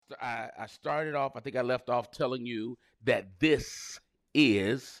I started off, I think I left off telling you that this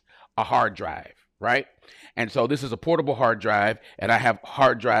is a hard drive, right? And so this is a portable hard drive, and I have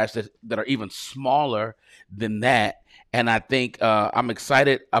hard drives that are even smaller than that. And I think I'm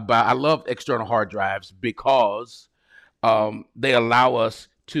excited about, I love external hard drives because they allow us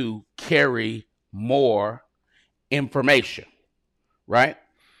to carry more information, right?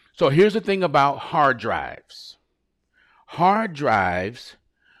 So here's the thing about hard drives. Hard drives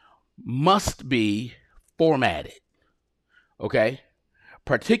must be formatted, okay?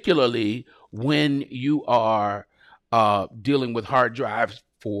 Particularly when you are dealing with hard drives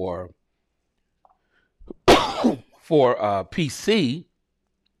for PC,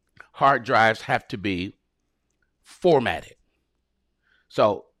 hard drives have to be formatted.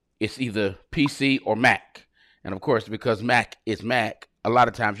 So it's either PC or Mac. And of course, because Mac is Mac, a lot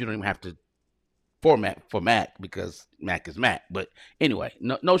of times you don't even have to format for Mac because Mac is Mac. But anyway,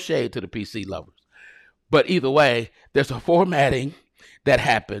 no shade to the PC lovers. But either way, there's a formatting that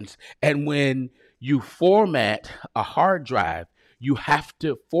happens. And when you format a hard drive, you have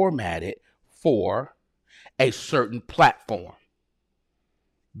to format it for a certain platform,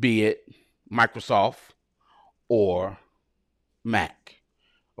 be it Microsoft or Mac.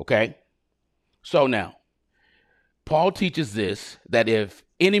 Okay? So now, Paul teaches this, that if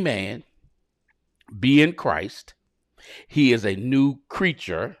any man be in Christ, he is a new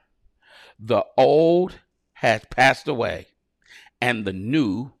creature. The old has passed away and the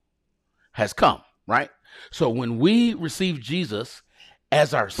new has come, right? So when we receive Jesus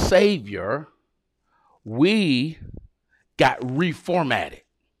as our Savior, we got reformatted,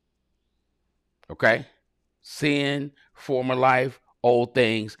 okay? Sin, former life, old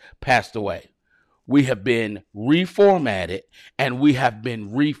things passed away. We have been reformatted, and we have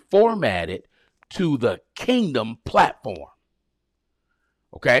been reformatted to the kingdom platform.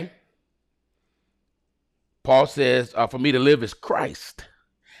 Okay? Paul says, for me to live is Christ,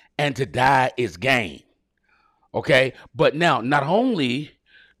 and to die is gain. Okay? But now, not only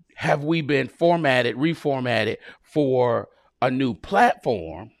have we been reformatted for a new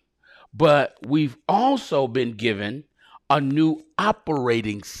platform, but we've also been given a new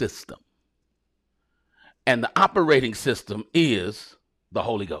operating system. And the operating system is the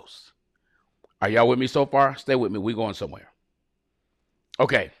Holy Ghost. Are y'all with me so far? Stay with me. We're going somewhere.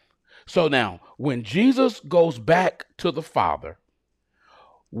 Okay. So now, when Jesus goes back to the Father,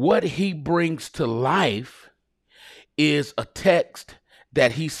 what he brings to life is a text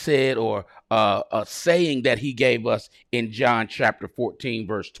that he said, or a saying that he gave us in John chapter 14,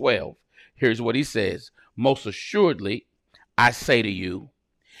 verse 12. Here's what he says. Most assuredly, I say to you,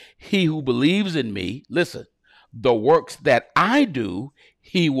 he who believes in me, listen, the works that I do,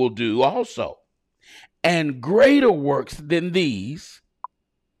 he will do also. And greater works than these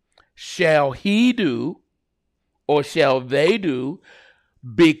shall he do, or shall they do,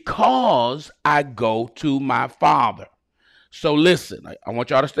 because I go to my Father. So listen, I want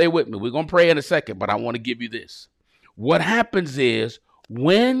y'all to stay with me. We're going to pray in a second, but I want to give you this. What happens is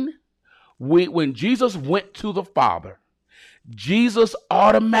when Jesus went to the Father, Jesus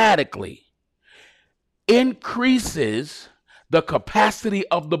automatically increases the capacity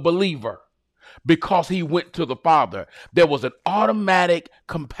of the believer because he went to the Father. There was an automatic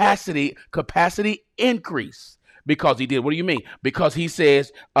capacity increase because he did. What do you mean? Because he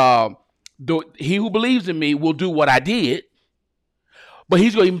says, he who believes in me will do what I did, but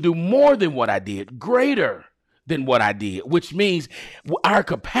he's going to even do more than what I did, greater than what I did, which means our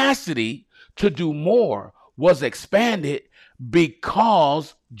capacity to do more was expanded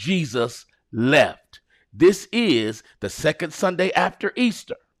because Jesus left. This is the second Sunday after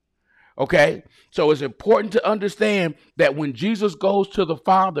Easter. Okay? So it's important to understand that when Jesus goes to the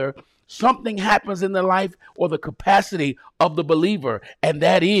Father, something happens in the life or the capacity of the believer, and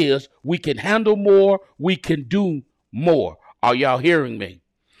that is we can handle more, we can do more. Are y'all hearing me?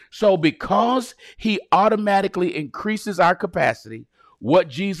 So because he automatically increases our capacity, what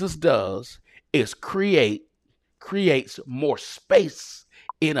Jesus does is creates more space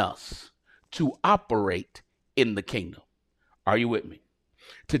in us to operate in the kingdom. Are you with me?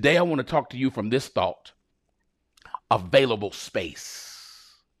 Today, I want to talk to you from this thought: available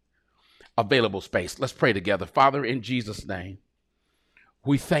space. Available space. Let's pray together. Father, in Jesus' name,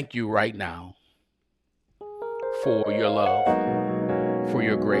 we thank you right now for your love, for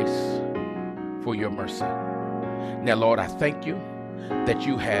your grace, for your mercy. Now, Lord, I thank you that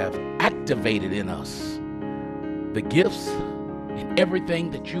you have activated in us the gifts and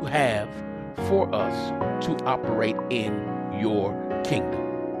everything that you have for us to operate in your kingdom.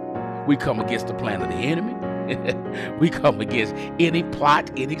 We come against the plan of the enemy. We come against any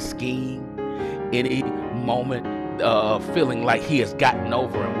plot, any scheme, any moment feeling like he has gotten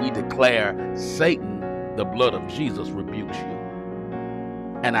over, and we declare, Satan, the blood of Jesus rebukes you.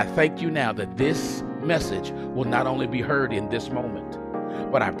 And I thank you now that this message will not only be heard in this moment,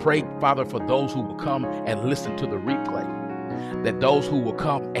 but I pray, Father, for those who will come and listen to the replay, that those who will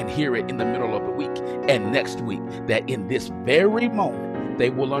come and hear it in the middle of the week and next week, that in this very moment, they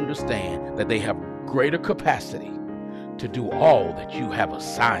will understand that they have greater capacity to do all that you have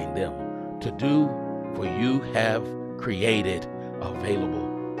assigned them to do, for you have created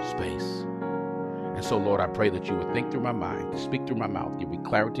available space. And so, Lord, I pray that you would think through my mind, speak through my mouth, give me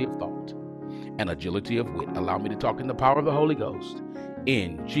clarity of thought and agility of wit. Allow me to talk in the power of the Holy Ghost.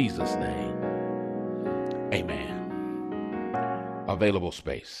 In Jesus' name, amen. Available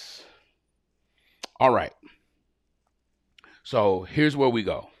space. All right. So here's where we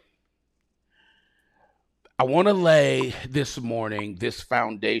go. I want to lay this morning this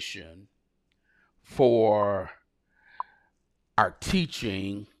foundation for our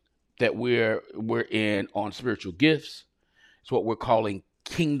teaching that we're in on spiritual gifts. It's what we're calling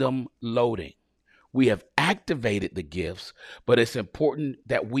kingdom loading. We have activated the gifts, but it's important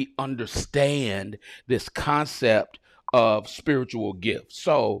that we understand this concept of spiritual gifts.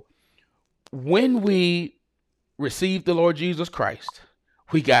 So when we received the Lord Jesus Christ,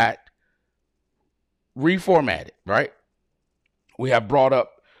 we got reformatted, right? We have brought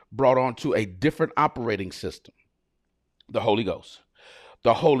on to a different operating system, the Holy Ghost.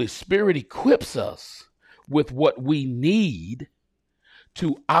 The Holy Spirit equips us with what we need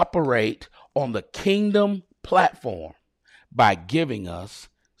to operate on the kingdom platform by giving us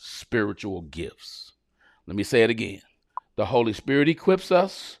spiritual gifts. Let me say it again. The Holy Spirit equips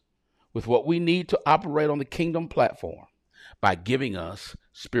us with what we need to operate on the kingdom platform by giving us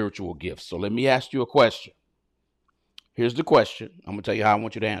spiritual gifts. So let me ask you a question. Here's the question. I'm going to tell you how I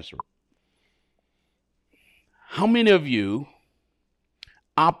want you to answer it. How many of you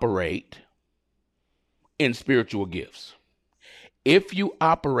operate in spiritual gifts? If you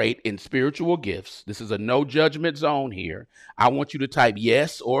operate in spiritual gifts, this is a no judgment zone here. I want you to type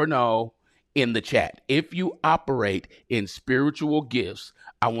yes or no in the chat. If you operate in spiritual gifts,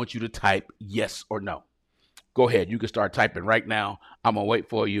 I want you to type yes or no. Go ahead. You can start typing right now. I'm going to wait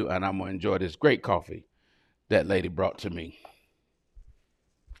for you, and I'm going to enjoy this great coffee that lady brought to me.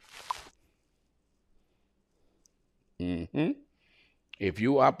 If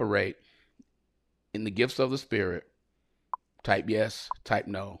you operate in the gifts of the Spirit, type yes, type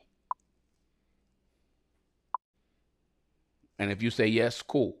no. And if you say yes,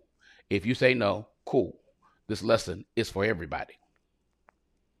 cool. If you say no, cool. This lesson is for everybody.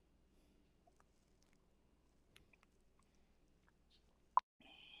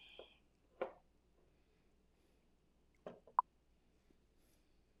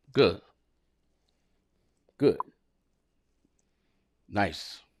 Good. Good.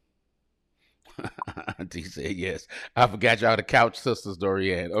 Nice. Auntie said yes. I forgot y'all the Couch Sisters,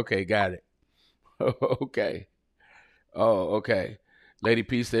 Dorianne. Okay, got it. Okay. Oh, okay. Lady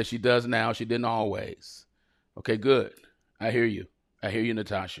P says she does now. She didn't always. Okay, good. I hear you. I hear you,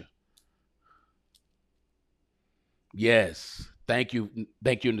 Natasha. Yes. Thank you.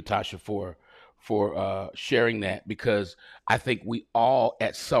 Thank you, Natasha, for sharing that, because I think we all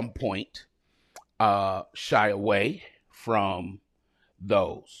at some point shy away from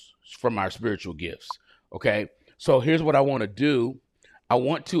our spiritual gifts. Okay. So here's what I want to do. I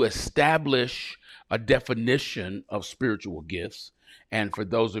want to establish a definition of spiritual gifts. And for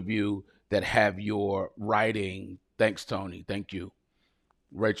those of you that have your writing, thanks, Tony. Thank you.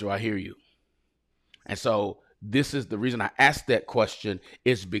 Rachel, I hear you. And so this is the reason I asked that question,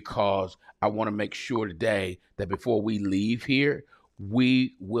 is because I want to make sure today that before we leave here,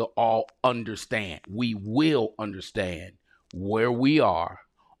 we will all understand. We will understand where we are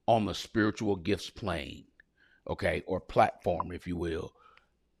on the spiritual gifts plane, okay, or platform, if you will.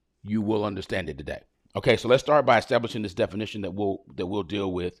 You will understand it today. Okay, so let's start by establishing this definition that we'll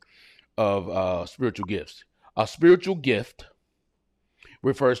deal with of spiritual gifts. A spiritual gift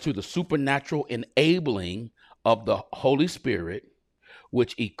refers to the supernatural enabling of the Holy Spirit,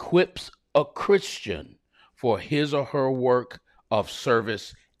 which equips a Christian for his or her work of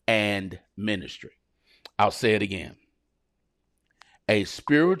service and ministry. I'll say it again. A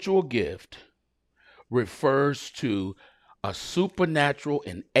spiritual gift refers to a supernatural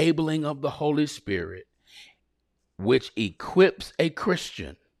enabling of the Holy Spirit, which equips a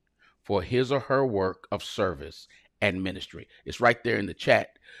Christian for his or her work of service and ministry. It's right there in the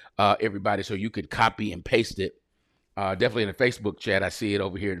chat, everybody, so you could copy and paste it Definitely in the Facebook chat. I see it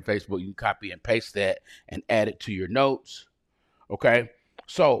over here in Facebook. You can copy and paste that and add it to your notes. Okay.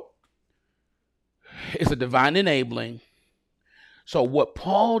 So it's a divine enabling. So what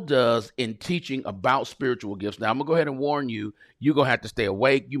Paul does in teaching about spiritual gifts, now I'm going to go ahead and warn you, you're going to have to stay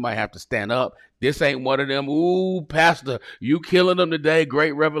awake. You might have to stand up. This ain't one of them, ooh, pastor, you killing them today.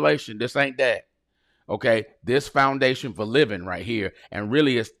 Great revelation. This ain't that. Okay. This foundation for living right here. And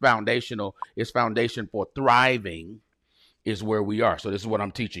really it's foundational. It's foundation for thriving is where we are. So this is what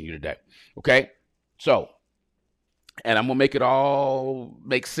I'm teaching you today. Okay. So, and I'm going to make it all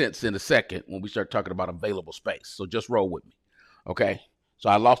make sense in a second when we start talking about available space. So just roll with me. Okay. So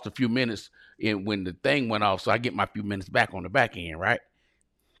I lost a few minutes when the thing went off. So I get my few minutes back on the back end, right?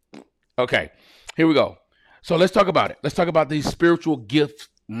 Okay. Here we go. So let's talk about it. Let's talk about these spiritual gift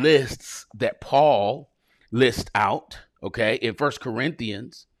lists that Paul lists out. Okay. In 1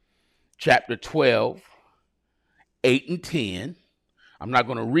 Corinthians chapter 12, 8 and 10. I'm not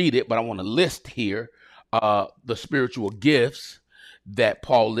going to read it, but I want to list here the spiritual gifts that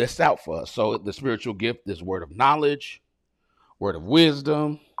Paul lists out for us. So the spiritual gift is word of knowledge, word of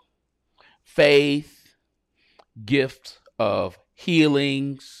wisdom, faith, gift of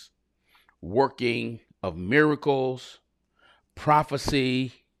healings, working of miracles,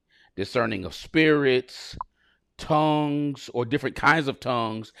 prophecy, discerning of spirits, tongues or different kinds of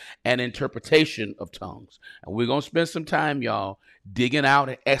tongues, and interpretation of tongues. And we're going to spend some time, y'all, digging out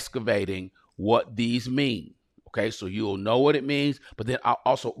and excavating what these mean. Okay, so you'll know what it means, but then I'll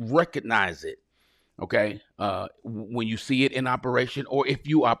also recognize it. Okay, when you see it in operation or if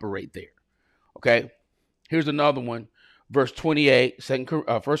you operate there. Okay, here's another one. Verse 28,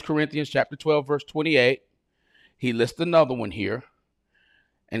 1 Corinthians chapter 12, verse 28. He lists another one here.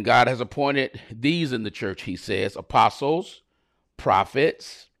 And God has appointed these in the church, he says, apostles,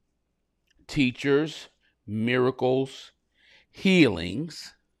 prophets, teachers, miracles,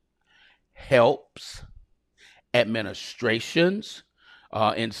 healings, helps, administrations.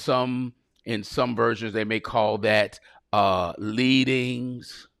 In some versions, they may call that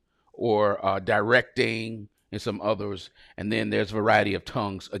leadings or directing in some others. And then there's a variety of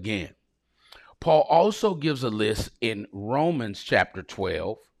tongues again. Paul also gives a list in Romans chapter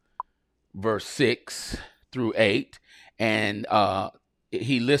 12, verse 6 through 8. And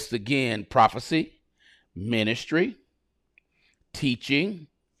he lists again prophecy, ministry, teaching,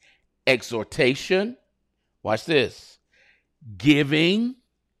 exhortation. Watch this. Giving,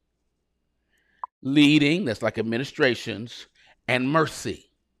 leading, that's like administrations, and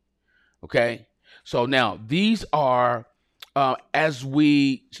mercy. Okay. So now these are, as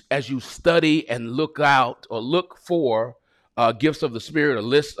you study and look out or look for gifts of the Spirit, a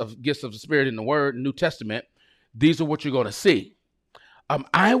list of gifts of the Spirit in the Word, New Testament, these are what you're going to see.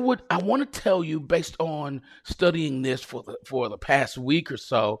 I want to tell you, based on studying this for the past week or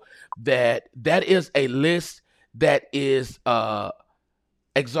so, that is a list that is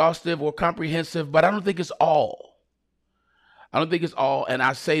exhaustive or comprehensive, but I don't think it's all. And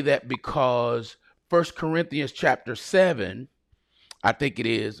I say that because 1 Corinthians chapter 7, I think it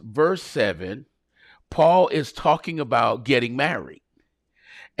is, verse 7, Paul is talking about getting married.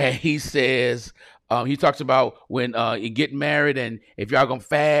 And he says, he talks about when you get married, and if y'all going to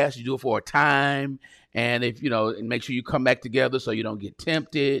fast, you do it for a time. And if, and make sure you come back together so you don't get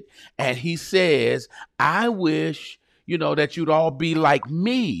tempted. And he says, I wish, that you'd all be like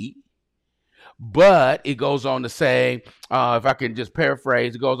me. But it goes on to say, if I can just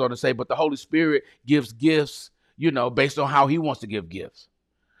paraphrase, it goes on to say, but the Holy Spirit gives gifts, based on how he wants to give gifts.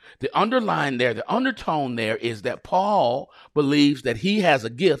 The undertone there is that Paul believes that he has a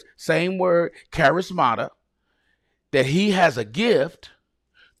gift, same word, charismata, that he has a gift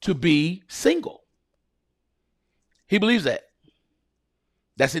to be single. He believes that.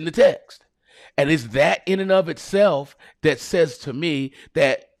 That's in the text. And it's that in and of itself that says to me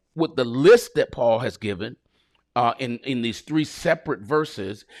that with the list that Paul has given in these three separate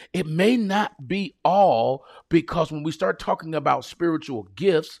verses, it may not be all, because when we start talking about spiritual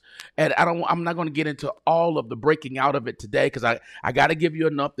gifts, and I'm not going to get into all of the breaking out of it today, because I got to give you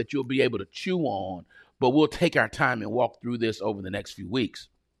enough that you'll be able to chew on, but we'll take our time and walk through this over the next few weeks.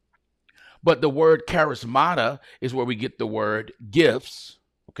 But the word charismata is where we get the word gifts.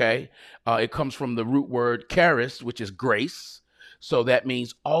 Okay. It comes from the root word charis, which is grace. So that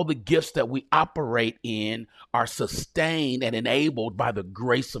means all the gifts that we operate in are sustained and enabled by the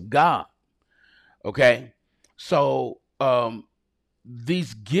grace of God. Okay. So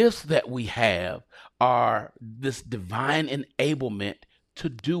these gifts that we have are this divine enablement to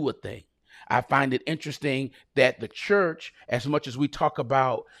do a thing. I find it interesting that the church, as much as we talk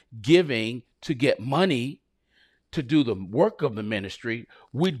about giving to get money, to do the work of the ministry,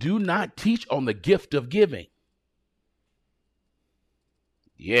 we do not teach on the gift of giving.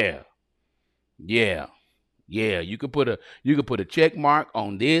 Yeah, yeah, yeah. You could put a check mark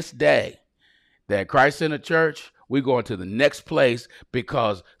on this day that Christ Center Church, we're going to the next place,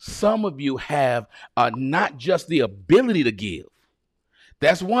 because some of you have not just the ability to give.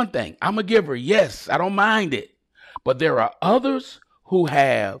 That's one thing. I'm a giver. Yes, I don't mind it. But there are others who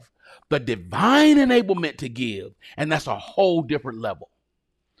have the divine enablement to give, and that's a whole different level.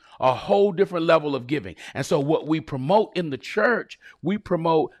 A whole different level of giving. And so what we promote in the church, we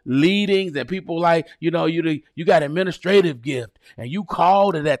promote leadings, and people like, you got administrative gift, and you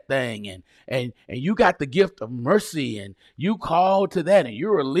call to that thing, and you got the gift of mercy, and you call to that, and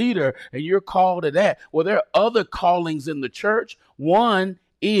you're a leader and you're called to that. Well, there are other callings in the church. One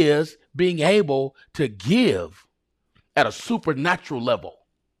is being able to give at a supernatural level.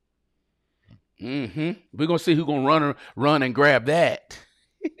 We're going to see who's going to run and grab that.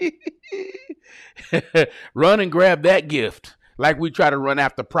 Run and grab that gift, like we try to run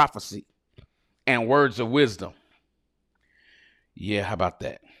after prophecy and words of wisdom. Yeah, how about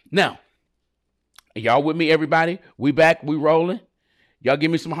that? Now, y'all with me, everybody? We back, we rolling. Y'all give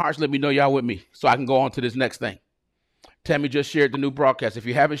me some hearts, let me know y'all with me so I can go on to this next thing. Tammy just shared the new broadcast. If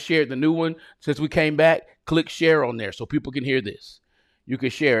you haven't shared the new one since we came back, click share on there so people can hear this. You can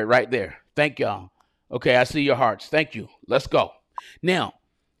share it right there. Thank y'all. Okay, I see your hearts. Thank you. Let's go. Now,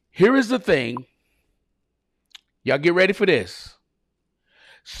 here is the thing. Y'all get ready for this.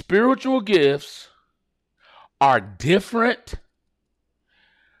 Spiritual gifts are different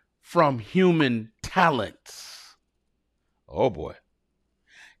from human talents. Oh boy.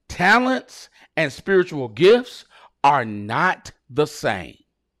 Talents and spiritual gifts are not the same.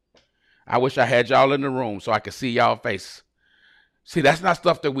 I wish I had y'all in the room so I could see y'all face. See, that's not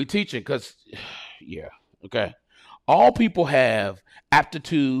stuff that we teaching because, yeah, okay. All people have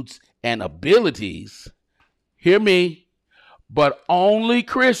aptitudes and abilities, hear me, but only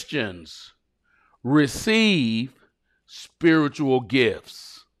Christians receive spiritual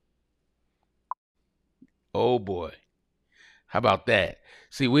gifts. Oh boy. How about that?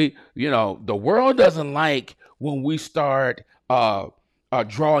 See, the world doesn't like when we start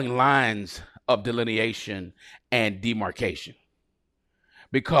drawing lines of delineation and demarcation.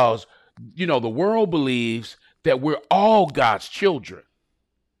 Because, the world believes that we're all God's children.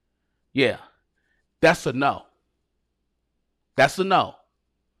 Yeah, that's a no. That's a no.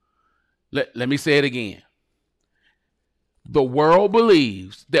 Let me say it again. The world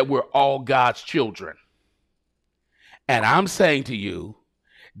believes that we're all God's children. And I'm saying to you,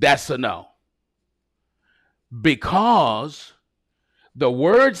 that's a no. Because the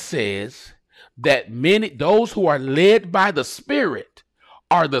word says that those who are led by the Spirit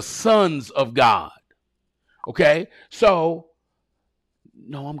are the sons of God. Okay? So,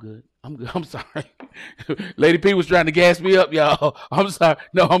 no, I'm good. I'm sorry. Lady P was trying to gas me up, y'all. I'm sorry.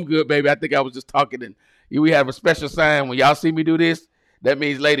 No, I'm good, baby. I think I was just talking, and we have a special sign. When y'all see me do this, that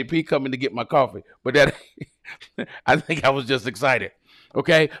means Lady P coming to get my coffee. But that, I think I was just excited.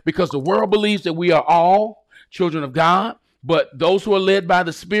 Okay? Because the world believes that we are all children of God, but those who are led by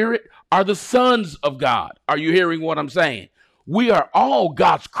the Spirit are the sons of God. Are you hearing what I'm saying? We are all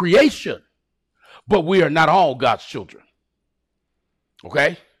God's creation, but we are not all God's children.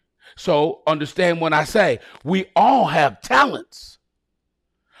 Okay? So understand when I say we all have talents,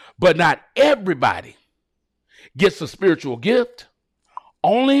 but not everybody gets a spiritual gift.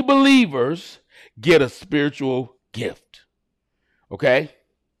 Only believers get a spiritual gift. Okay?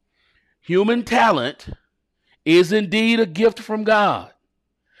 Human talent is indeed a gift from God,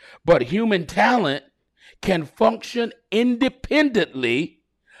 but human talent can function independently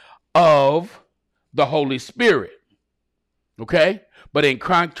of the Holy Spirit. Okay? But in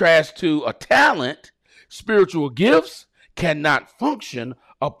contrast to a talent, spiritual gifts cannot function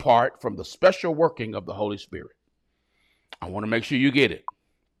apart from the special working of the Holy Spirit. I want to make sure you get it.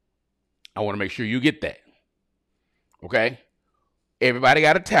 I want to make sure you get that. Okay? Everybody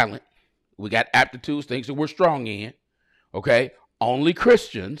got a talent. We got aptitudes, things that we're strong in. Okay? Only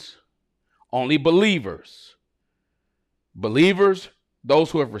Christians, only believers,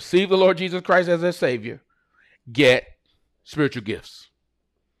 those who have received the Lord Jesus Christ as their Savior, get spiritual gifts.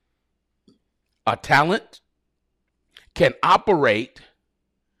 A talent can operate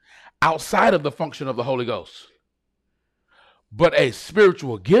outside of the function of the Holy Ghost, but a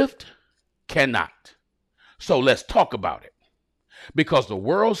spiritual gift cannot. So let's talk about it, because the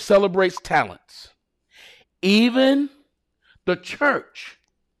world celebrates talents. Even the church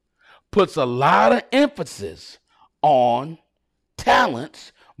puts a lot of emphasis on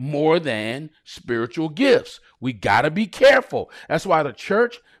talents more than spiritual gifts. We got to be careful. That's why the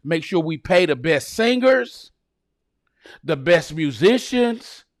church makes sure we pay the best singers, the best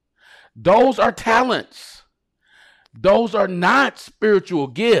musicians. Those are talents. Those are not spiritual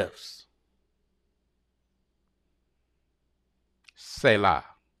gifts. Selah.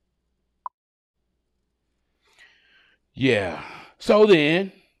 Yeah. So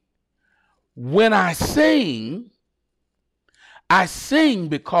then, when I sing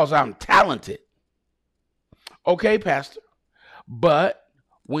because I'm talented. Okay, Pastor. But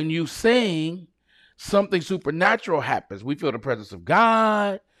when you sing, something supernatural happens. We feel the presence of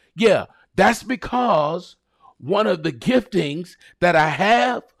God. Yeah, that's because one of the giftings that I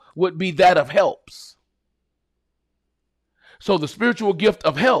have would be that of helps. So the spiritual gift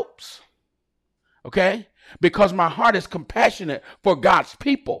of helps. Okay? Because my heart is compassionate for God's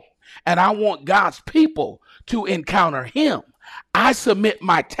people. And I want God's people to encounter him. I submit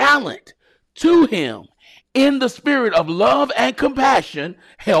my talent to him in the spirit of love and compassion,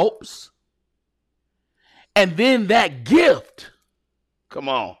 helps. And then that gift, come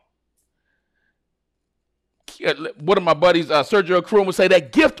on. One of my buddies, Sergio Kroon, would say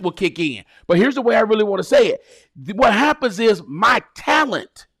that gift will kick in. But here's the way I really want to say it. What happens is my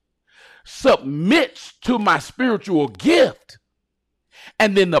talent submits to my spiritual gift.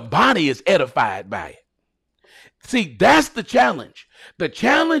 And then the body is edified by it. See, that's the challenge. The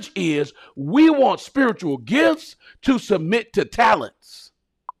challenge is we want spiritual gifts to submit to talents.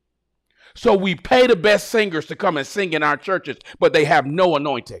 So we pay the best singers to come and sing in our churches, but they have no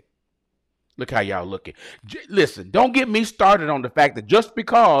anointing. Look how y'all looking. Listen, don't get me started on the fact that just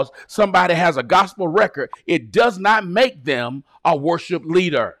because somebody has a gospel record, it does not make them a worship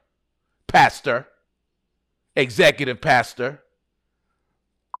leader, pastor, executive pastor,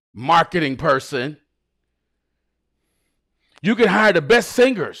 marketing person. You can hire the best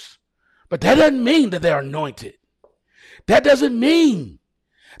singers, but that doesn't mean that they're anointed. That doesn't mean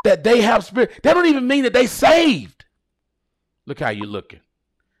that they have spirit. That don't even mean that they saved. Look how you looking.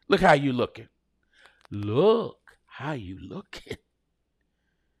 Look how you looking. Look how you looking.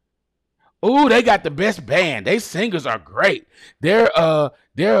 Oh, they got the best band. They singers are great. Their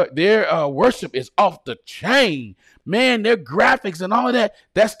worship is off the chain. Man, their graphics and all of that,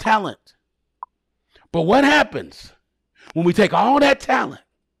 that's talent. But what happens when we take all that talent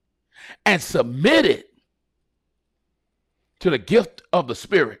and submit it to the gift of the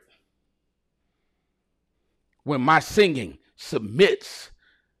Spirit? When my singing submits,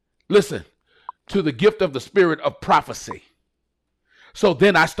 listen, to the gift of the Spirit of prophecy. So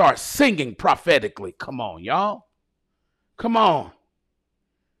then I start singing prophetically. Come on, y'all. Come on.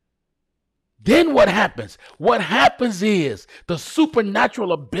 Then what happens? What happens is the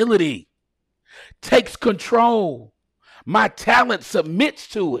supernatural ability takes control. My talent submits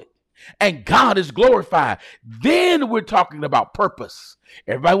to it, and God is glorified. Then we're talking about purpose.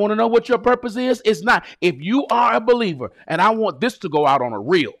 Everybody want to know what your purpose is? It's not. If you are a believer, and I want this to go out on a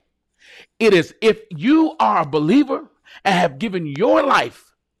reel, it is if you are a believer and have given your life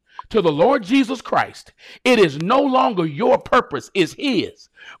to the Lord Jesus Christ, it is no longer your purpose, it's his,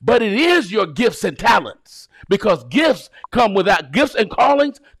 but it is your gifts and talents, because gifts and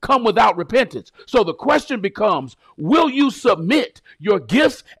callings come without repentance. So the question becomes, will you submit your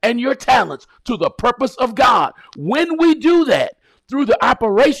gifts and your talents to the purpose of God? When we do that through the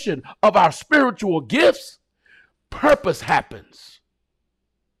operation of our spiritual gifts, purpose happens.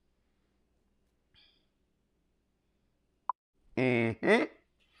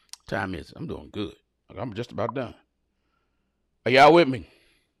 Time is, I'm doing good. I'm just about done. Are y'all with me?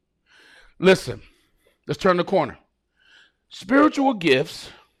 Listen, let's turn the corner. Spiritual gifts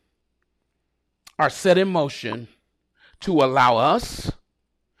are set in motion to allow us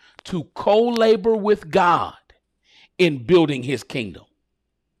to co-labor with God in building his kingdom.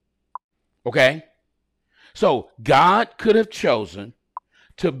 Okay? So God could have chosen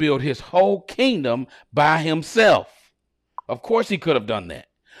to build his whole kingdom by himself. Of course he could have done that.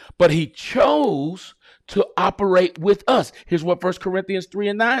 But he chose to operate with us. Here's what 1 Corinthians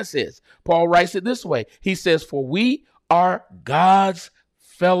 3:9 says. Paul writes it this way. He says, for we are God's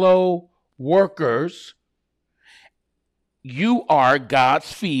fellow workers. You are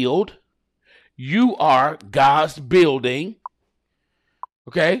God's field. You are God's building.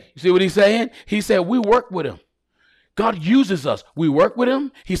 Okay, you see what he's saying? He said we work with him. God uses us. We work with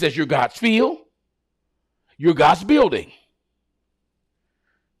him. He says you're God's field. You're God's building.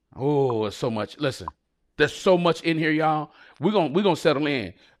 Oh, there's so much. Listen, there's so much in here, y'all. We're gonna settle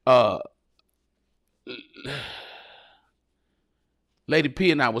in. Lady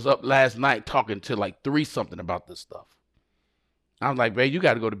P and I was up last night talking to like 3 something about this stuff. I'm like, babe, you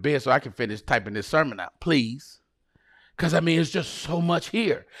got to go to bed so I can finish typing this sermon out, please. Because I mean, it's just so much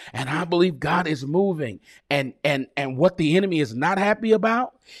here. And I believe God is moving. And what the enemy is not happy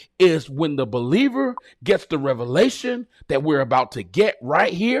about is when the believer gets the revelation that we're about to get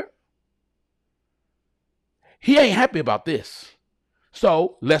right here. He ain't happy about this.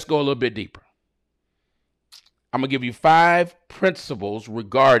 So let's go a little bit deeper. I'm going to give you 5 principles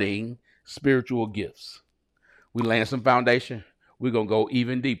regarding spiritual gifts. We laying some foundation. We're going to go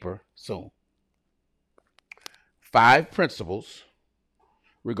even deeper soon. 5 principles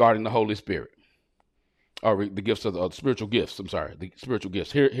regarding the Holy Spirit, or the gifts of the spiritual gifts. I'm sorry, the spiritual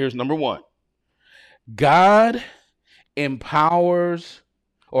gifts. Here's number 1. God empowers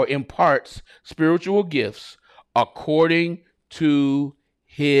or imparts spiritual gifts according to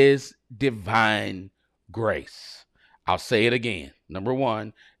his divine grace. I'll say it again. Number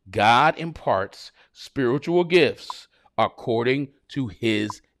 1, God imparts spiritual gifts according to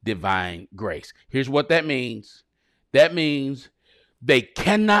his divine grace. Here's what that means. That means they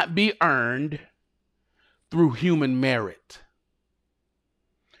cannot be earned through human merit.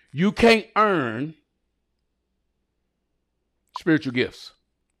 You can't earn spiritual gifts.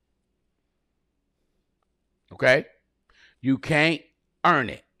 Okay? You can't earn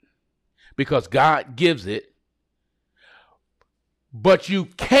it because God gives it, but you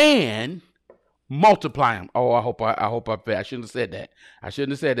can multiply them. Oh, I hope I shouldn't have said that. I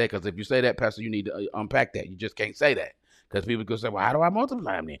shouldn't have said that, because if you say that, Pastor, you need to unpack that. You just can't say that, because people could say, well, how do I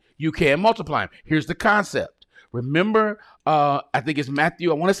multiply them then? You can multiply them. Here's the concept. Remember, I think it's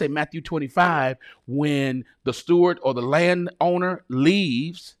Matthew, I want to say Matthew 25, when the steward or the landowner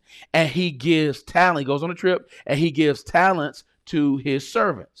leaves and he gives talent, he goes on a trip and he gives talents to his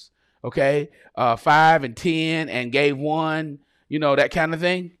servants. Okay. 5 and 10 and gave 1, that kind of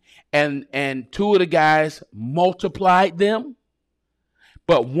thing. And 2 of the guys multiplied them,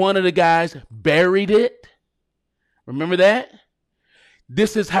 but 1 of the guys buried it. Remember that?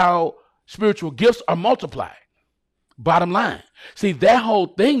 This is how spiritual gifts are multiplied. Bottom line. See, that whole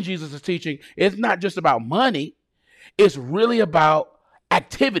thing Jesus is teaching is not just about money. It's really about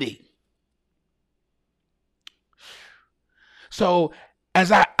activity. So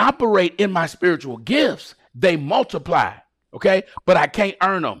as I operate in my spiritual gifts, they multiply. Okay. But I can't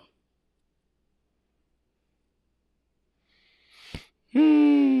earn them.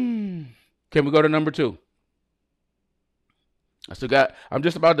 Can we go to number 2? I'm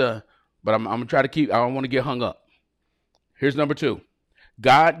just about to, but I'm going to try to I don't want to get hung up. Here's number 2.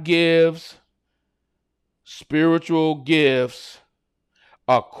 God gives spiritual gifts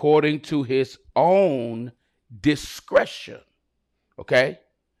according to his own discretion. Okay?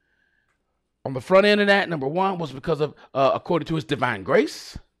 On the front end of that, number 1 was because of, according to his divine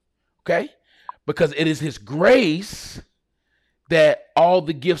grace. Okay? Because it is his grace that all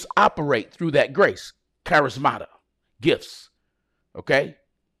the gifts operate through that grace. Charismata, gifts. Okay?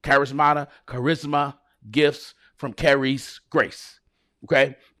 Charisma, gifts from charis, grace.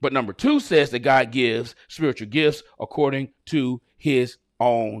 Okay? But number 2 says that God gives spiritual gifts according to his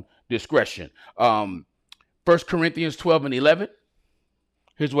own discretion. 1 Corinthians 12 and 11.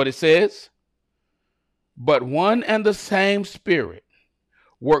 Here's what it says. But one and the same Spirit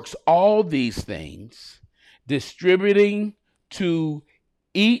works all these things, distributing to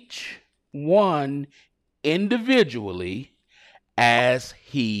each one individually as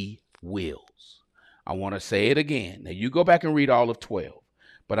he wills. I want to say it again. Now you go back and read all of 12,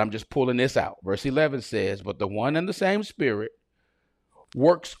 but I'm just pulling this out. Verse 11 says, but the one and the same Spirit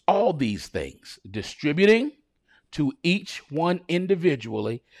works all these things, distributing to each one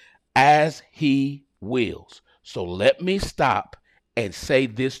individually as he wills. So let me stop and say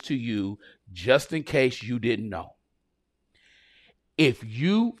this to you, just in case you didn't know. If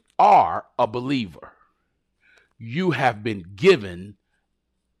you are a believer, you have been given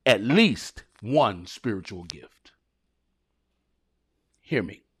at least one spiritual gift. Hear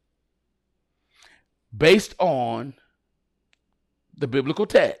me. Based on the biblical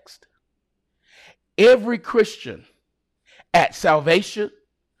text, every Christian at salvation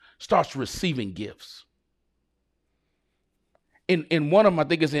starts receiving gifts. In one of them, I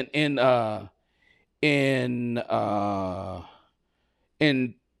think it's in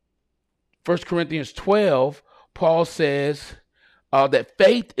 1 Corinthians 12, Paul says that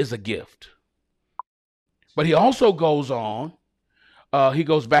faith is a gift. But he also goes on, he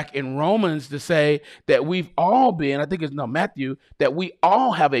goes back in Romans to say that we've all been, I think it's Matthew, that we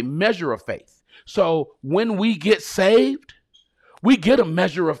all have a measure of faith. So when we get saved, we get a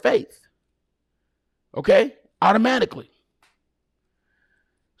measure of faith. Okay? Automatically.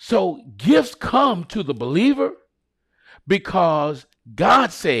 So gifts come to the believer because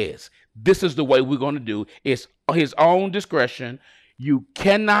God says this is the way we're going to do. It's his own discretion. You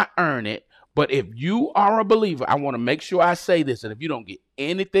cannot earn it. But if you are a believer, I want to make sure I say this, and if you don't get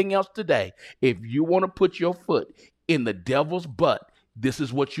anything else today, if you want to put your foot in the devil's butt, this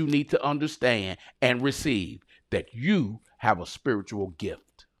is what you need to understand and receive, that you have a spiritual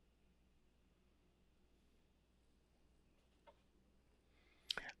gift.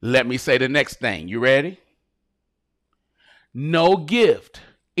 Let me say the next thing. You ready? No gift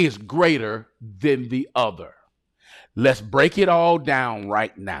is greater than the other. Let's break it all down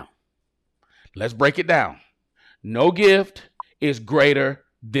right now. Let's break it down. No gift is greater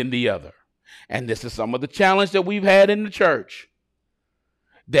than the other. And this is some of the challenge that we've had in the church,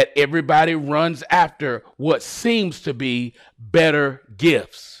 that everybody runs after what seems to be better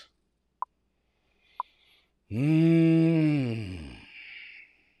gifts. No,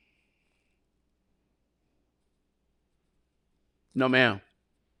 ma'am.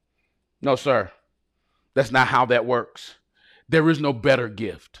 No, sir. That's not how that works. There is no better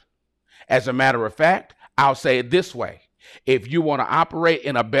gift. As a matter of fact, I'll say it this way. If you want to operate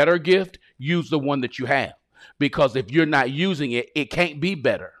in a better gift, use the one that you have. Because if you're not using it, it can't be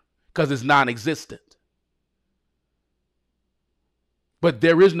better because it's non-existent. But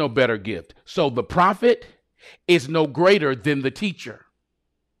there is no better gift. So the prophet is no greater than the teacher.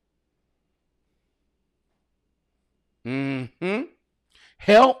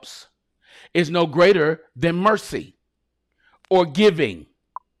 Helps is no greater than mercy or giving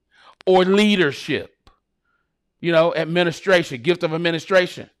or leadership, administration, gift of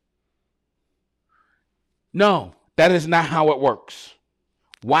administration. No, that is not how it works.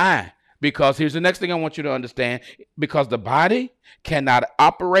 Why? Because here's the next thing I want you to understand. Because the body cannot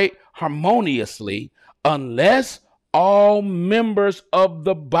operate harmoniously unless all members of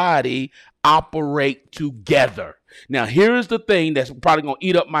the body operate together. Now, here's the thing that's probably going to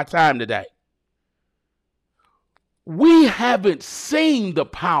eat up my time today. We haven't seen the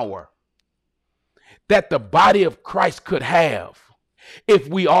power that the body of Christ could have if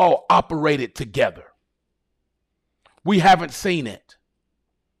we all operated together. We haven't seen it.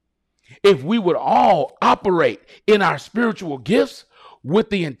 If we would all operate in our spiritual gifts with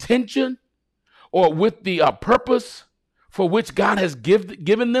the intention or with the purpose for which God has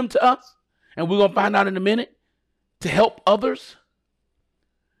given them to us, and we're going to find out in a minute, to help others,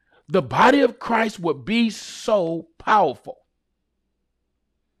 the body of Christ would be so powerful.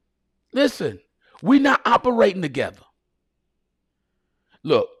 Listen, we're not operating together.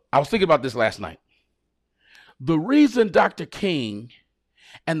 Look, I was thinking about this last night. The reason Dr. King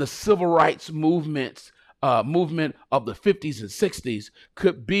and the civil rights movement of the 50s and 60s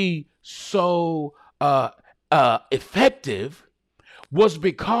could be so effective was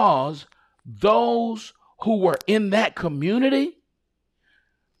because those who were in that community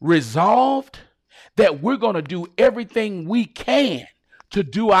resolved that we're going to do everything we can to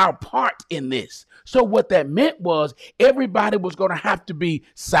do our part in this. So what that meant was everybody was going to have to be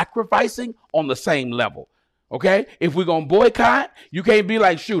sacrificing on the same level. Okay? If we're going to boycott, you can't be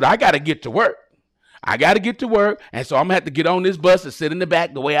like, shoot, I got to get to work. I got to get to work. And so I'm going to have to get on this bus and sit in the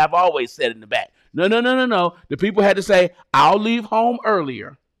back the way I've always sat in the back. No. The people had to say, I'll leave home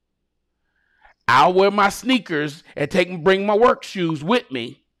earlier. I'll wear my sneakers and bring my work shoes with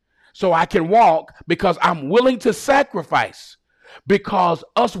me so I can walk because I'm willing to sacrifice, because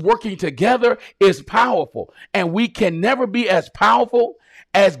us working together is powerful, and we can never be as powerful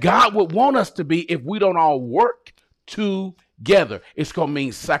as God would want us to be if we don't all work together. It's going to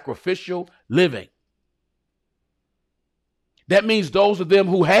mean sacrificial living. That means those of them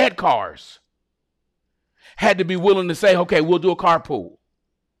who had cars had to be willing to say, okay, we'll do a carpool.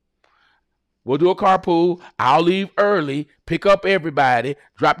 We'll do a carpool. I'll leave early, pick up everybody,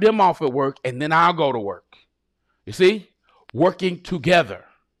 drop them off at work, and then I'll go to work. You see? Working together.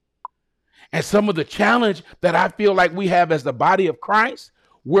 And some of the challenge that I feel like we have as the body of Christ,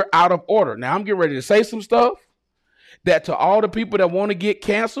 we're out of order. Now, I'm getting ready to say some stuff that to all the people that want to get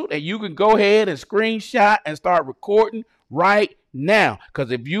canceled, and you can go ahead and screenshot and start recording right now.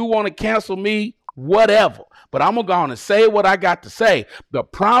 Because if you want to cancel me, whatever. But I'm going to go on and say what I got to say. The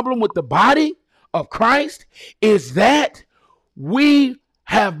problem with the body of Christ is that we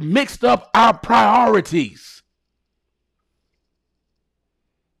have mixed up our priorities.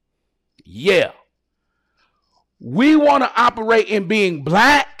 Yeah. We want to operate in being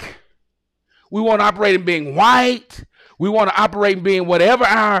black. We want to operate in being white. We want to operate in being whatever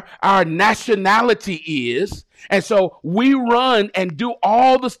our nationality is. And so we run and do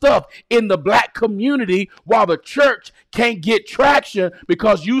all the stuff in the black community while the church can't get traction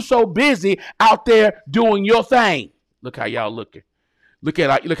because you so busy out there doing your thing. Look how y'all looking. Look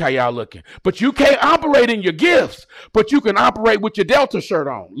how y'all looking. But you can't operate in your gifts, but you can operate with your Delta shirt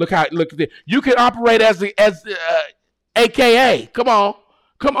on. Look at this. You can operate as AKA. Come on.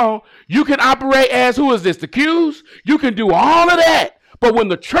 Come on. You can operate as, who is this? The Qs? You can do all of that. But when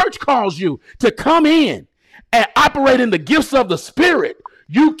the church calls you to come in and operate in the gifts of the Spirit,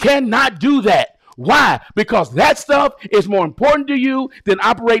 you cannot do that. Why? Because that stuff is more important to you than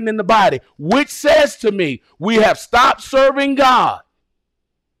operating in the body, which says to me, we have stopped serving God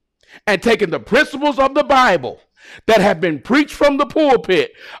and taken the principles of the Bible that have been preached from the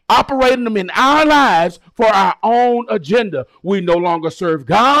pulpit, operating them in our lives for our own agenda. We no longer serve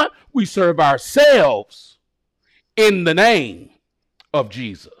God, we serve ourselves in the name of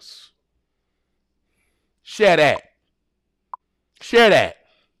Jesus. Share that. Share that.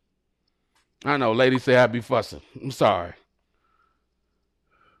 I know ladies say I be fussing. I'm sorry.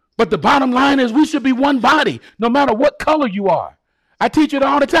 But the bottom line is we should be one body, no matter what color you are. I teach it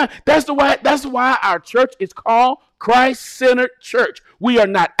all the time. That's why our church is called Christ-centered church. We are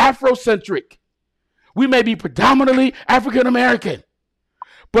not Afrocentric. We may be predominantly African American,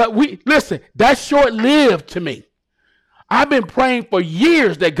 but listen, that's short-lived to me. I've been praying for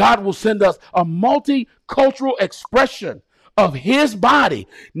years that God will send us a multicultural expression of his body,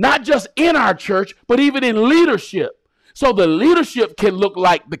 not just in our church, but even in leadership. So the leadership can look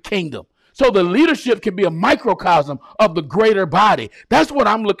like the kingdom. So the leadership can be a microcosm of the greater body. That's what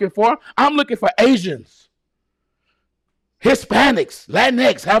I'm looking for. I'm looking for Asians, Hispanics,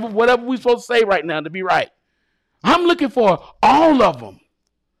 Latinx, whatever we're supposed to say right now to be right. I'm looking for all of them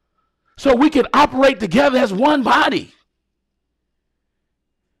so we can operate together as one body.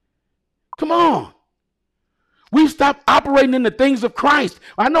 Come on. We stopped operating in the things of Christ.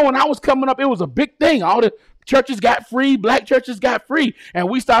 I know when I was coming up, it was a big thing. All the churches got free, black churches got free, and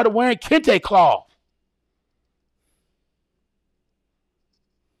we started wearing kente cloth.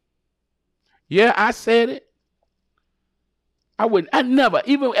 Yeah, I said it. I never,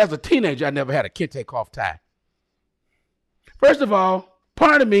 even as a teenager, I never had a kente cloth tie. First of all,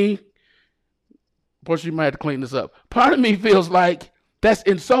 part of me, Portia, you might have to clean this up. Part of me feels like that's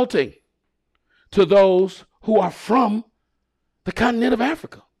insulting to those who are from the continent of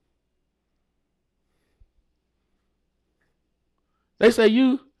Africa. They say,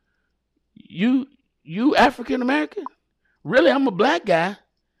 you African American? Really, I'm a black guy.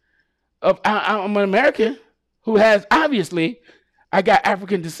 I'm an American who has, obviously, I got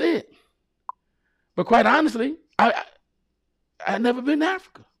African descent. But quite honestly, I've never been to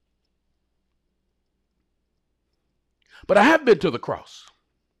Africa. But I have been to the cross.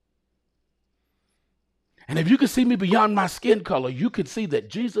 And if you can see me beyond my skin color, you can see that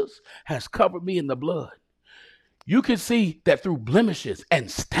Jesus has covered me in the blood. You can see that through blemishes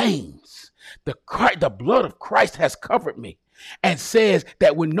and stains, the blood of Christ has covered me and says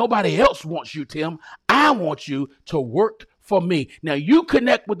that when nobody else wants you, Tim, I want you to work for me. Now you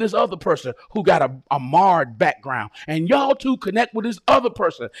connect with this other person who got a marred background, and y'all two connect with this other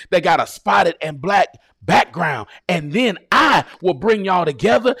person that got a spotted and black background. And then I will bring y'all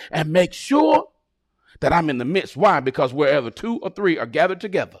together and make sure that I'm in the midst. Why? Because wherever 2 or 3 are gathered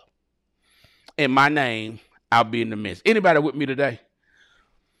together in my name, I'll be in the midst. Anybody with me today?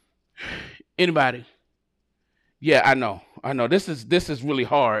 Anybody? Yeah, I know. This is really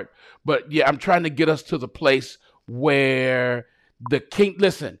hard, but yeah, I'm trying to get us to the place where the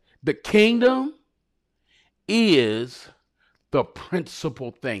kingdom is the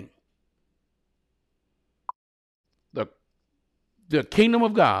principal thing. The kingdom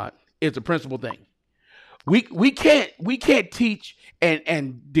of God is the principal thing. We can't teach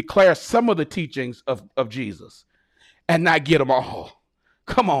and declare some of the teachings of Jesus and not get them all.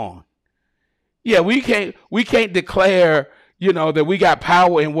 Come on. Yeah, we can't declare, that we got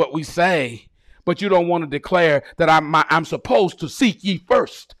power in what we say, but you don't want to declare that I'm supposed to seek ye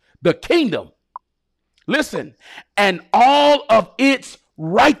first the kingdom. Listen, and all of its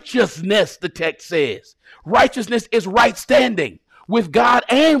righteousness, the text says. Righteousness is right standing with God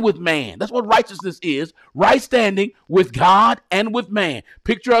and with man. That's what righteousness is. Right standing with God and with man.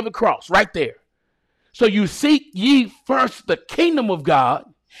 Picture of the cross right there. So you seek ye first the kingdom of God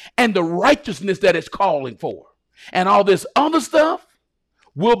and the righteousness that it's calling for. And all this other stuff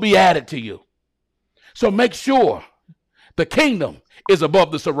will be added to you. So make sure the kingdom is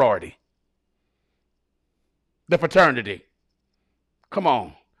above the sorority, the fraternity. Come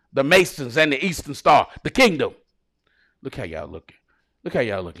on. The Masons and the Eastern Star, the kingdom. Look how y'all looking. Look how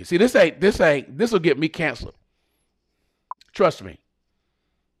y'all looking. See, this will get me canceled. Trust me.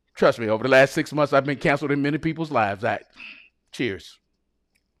 Over the last 6 months, I've been canceled in many people's lives. Cheers.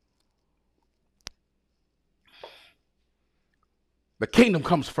 The kingdom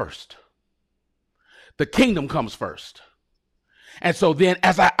comes first. The kingdom comes first. And so then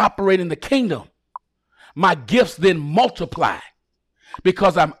as I operate in the kingdom, my gifts then multiply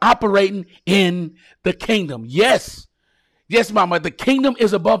because I'm operating in the kingdom. Yes. Yes, mama, the kingdom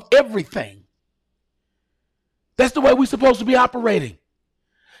is above everything. That's the way we're supposed to be operating.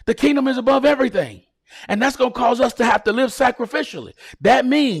 The kingdom is above everything. And that's going to cause us to have to live sacrificially. That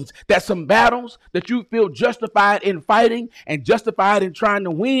means that some battles that you feel justified in fighting and justified in trying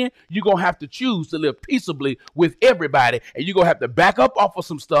to win, you're going to have to choose to live peaceably with everybody. And you're going to have to back up off of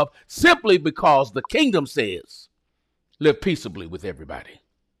some stuff simply because the kingdom says, live peaceably with everybody.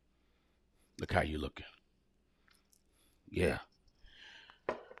 Look how you're looking. Yeah.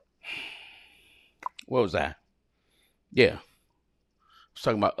 What was that? Yeah.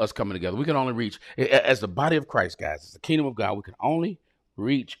 Talking about us coming together. We can only reach, as the body of Christ, guys, as the kingdom of God, we can only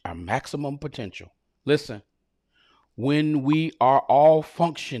reach our maximum potential. Listen, when we are all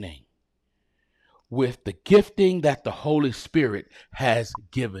functioning with the gifting that the Holy Spirit has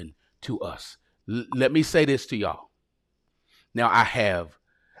given to us. Let me say this to y'all. Now, I have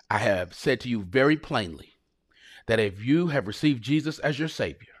said to you very plainly that if you have received Jesus as your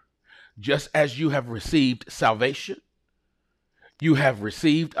Savior, just as you have received salvation, you have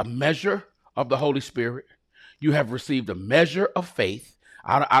received a measure of the Holy Spirit. You have received a measure of faith.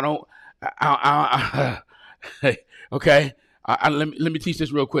 Okay. Let me teach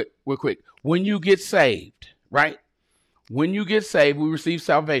this real quick. When you get saved, right? When you get saved, we receive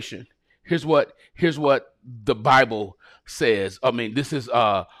salvation. Here's what the Bible says. I mean, this is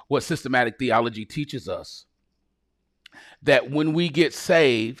what systematic theology teaches us. That when we get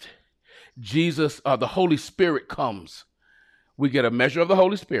saved, Jesus, the Holy Spirit comes. We get a measure of the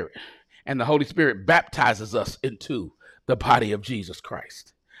Holy Spirit, and the Holy Spirit baptizes us into the body of Jesus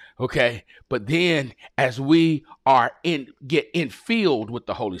Christ. Okay. But then as we get infilled with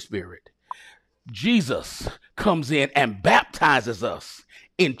the Holy Spirit, Jesus comes in and baptizes us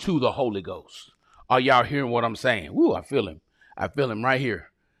into the Holy Ghost. Are y'all hearing what I'm saying? Woo, I feel him. I feel him right here.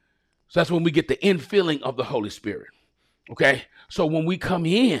 So that's when we get the infilling of the Holy Spirit. Okay. So when we come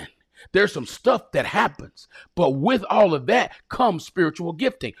in, there's some stuff that happens, but with all of that comes spiritual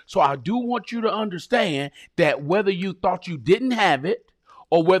gifting. So I do want you to understand that whether you thought you didn't have it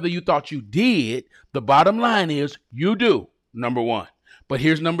or whether you thought you did, the bottom line is you do, number one. But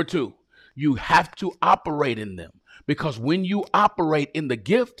here's number two. You have to operate in them, because when you operate in the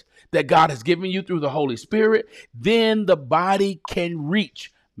gift that God has given you through the Holy Spirit, then the body can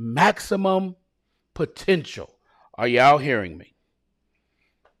reach maximum potential. Are y'all hearing me?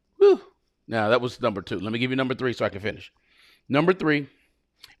 Whew. Now, that was number two. Let me give you number three so I can finish. Number three,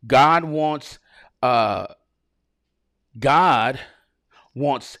 God wants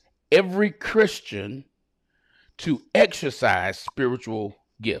every Christian to exercise spiritual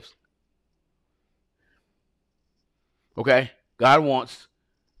gifts. Okay? God wants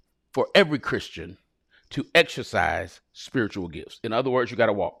for every Christian to exercise spiritual gifts. In other words, you got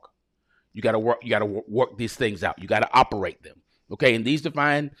to walk. You got to work these things out. You got to operate them. Okay, and these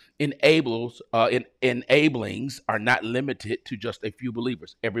divine enablings are not limited to just a few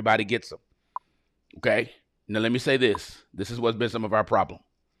believers. Everybody gets them. Okay, now let me say this. This is what's been some of our problem.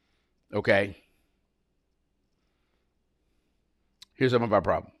 Okay, here's some of our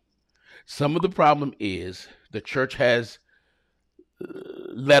problem. Some of the problem is the church has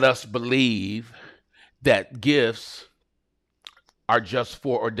let us believe that gifts are just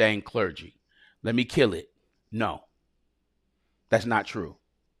for ordained clergy. Let me kill it. No. That's not true.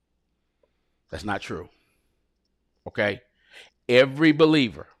 That's not true. Okay? Every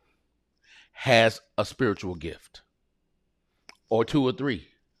believer has a spiritual gift, or 2 or 3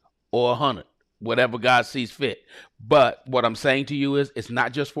 or 100, whatever God sees fit. But what I'm saying to you is it's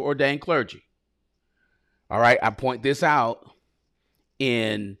not just for ordained clergy. All right? I point this out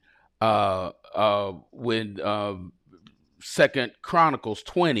in when 2 Chronicles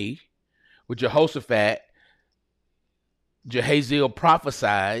 20 with Jehoshaphat. Jehaziel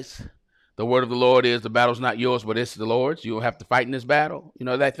prophesies, the word of the Lord is, the battle's not yours, but it's the Lord's. You'll have to fight in this battle. You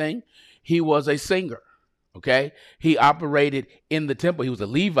know that thing? He was a singer, okay? He operated in the temple. He was a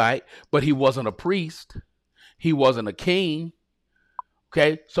Levite, but he wasn't a priest. He wasn't a king,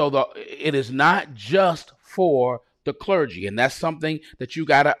 okay? So it is not just for the clergy, and that's something that you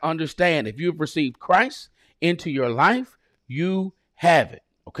got to understand. If you've received Christ into your life, you have it,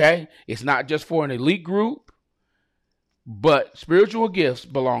 okay? It's not just for an elite group. But spiritual gifts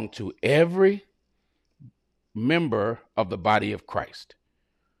belong to every member of the body of Christ.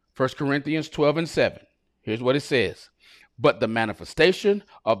 1 Corinthians 12:7. Here's what it says. But the manifestation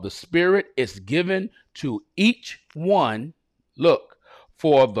of the Spirit is given to each one, look,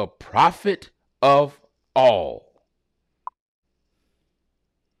 for the profit of all.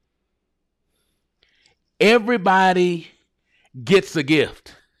 Everybody gets a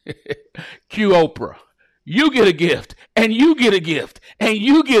gift. Cue Oprah. You get a gift, and you get a gift, and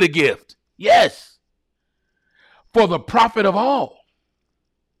you get a gift. Yes. For the profit of all.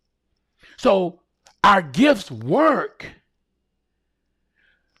 So our gifts work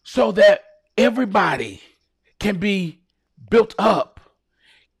so that everybody can be built up,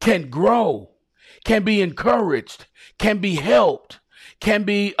 can grow, can be encouraged, can be helped, can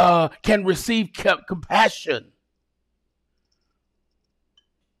receive compassion.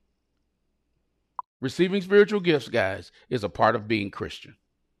 Receiving spiritual gifts, guys, is a part of being Christian.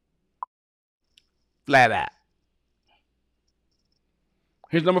 Flat out.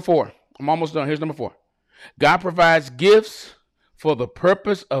 Here's number 4. I'm almost done. Here's number 4. God provides gifts for the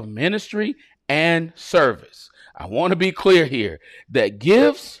purpose of ministry and service. I want to be clear here that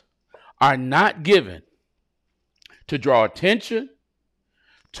gifts are not given to draw attention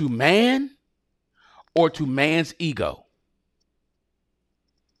to man or to man's ego.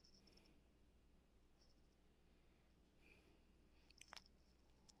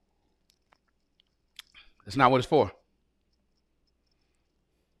 That's not what it's for.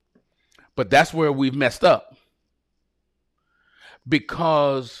 But that's where we've messed up.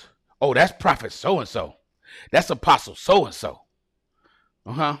 Because, oh, that's prophet so-and-so. That's apostle so-and-so.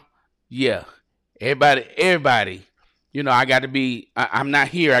 Yeah. Everybody, I got to be, I'm not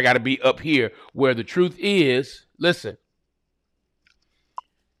here. I got to be up here where the truth is. Listen,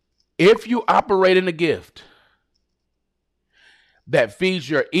 if you operate in a gift that feeds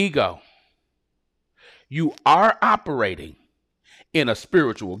your ego, you are operating in a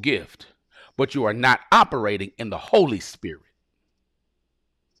spiritual gift, but you are not operating in the Holy Spirit.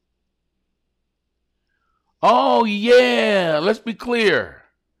 Oh, yeah. Let's be clear.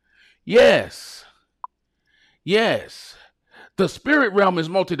 Yes. The spirit realm is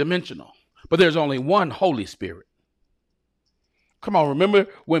multidimensional, but there's only one Holy Spirit. Come on. Remember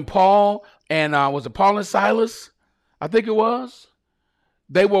when Paul and was it Paul and Silas? I think it was.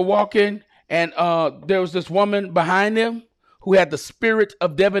 They were walking and there was this woman behind them who had the spirit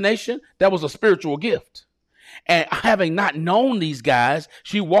of divination. That was a spiritual gift. And having not known these guys,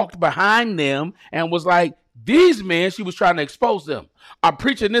 she walked behind them and was like, these men, she was trying to expose them, are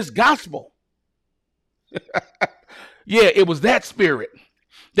preaching this gospel. Yeah, it was that spirit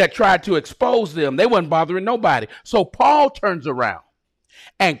that tried to expose them. They wasn't bothering nobody. So Paul turns around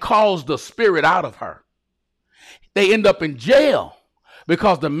and calls the spirit out of her. They end up in jail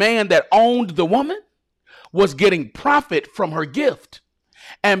because the man that owned the woman was getting profit from her gift.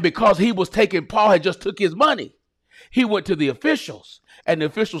 And because Paul had just took his money, he went to the officials and the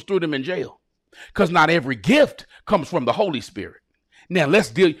officials threw them in jail. Because not every gift comes from the Holy Spirit. Now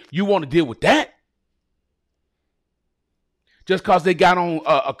you want to deal with that? Just because they got on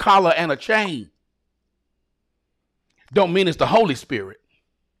a collar and a chain don't mean it's the Holy Spirit.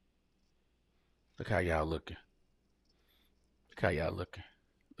 Look how y'all looking.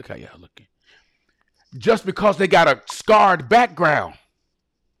 Just because they got a scarred background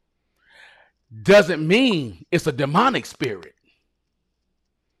doesn't mean it's a demonic spirit.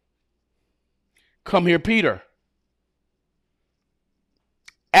 Come here, Peter.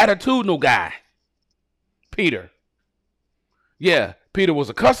 Attitudinal guy. Peter. Yeah, Peter was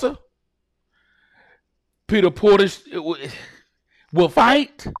a cusser. Peter will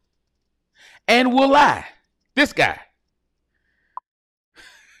fight and will lie. This guy.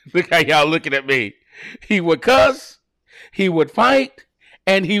 Look how y'all looking at me. He would cuss, he would fight,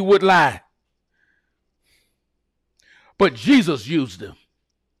 and he would lie. But Jesus used him.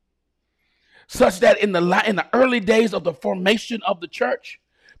 Such that in the early days of the formation of the church,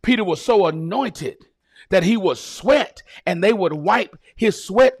 Peter was so anointed that he would sweat and they would wipe his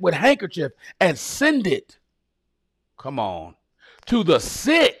sweat with handkerchief and send it, come on, to the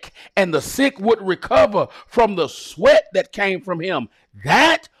sick, and the sick would recover from the sweat that came from him.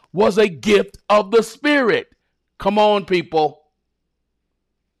 That was a gift of the Spirit. Come on, people.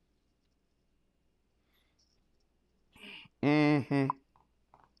 Mm-hmm.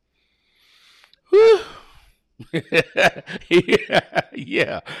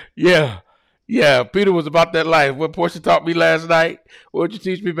 Yeah. Peter was about that life. What Portia taught me last night, what did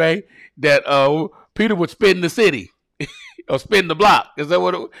you teach me, babe? That Peter would spin the city or spin the block. Is that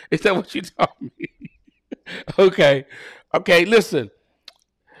what you taught me? Okay, listen.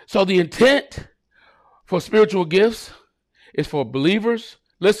 So the intent for spiritual gifts is for believers,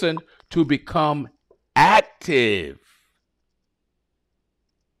 listen, to become active.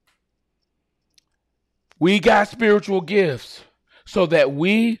 We got spiritual gifts so that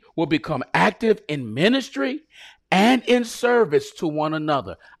we will become active in ministry and in service to one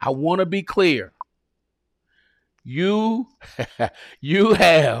another. I want to be clear. You, you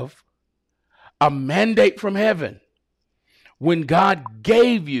have a mandate from heaven when God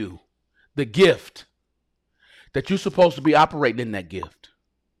gave you the gift that you're supposed to be operating in that gift.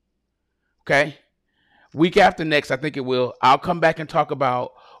 Okay? Week after next, I think it will, I'll come back and talk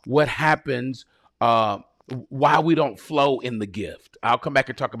about what happens, why we don't flow in the gift. I'll come back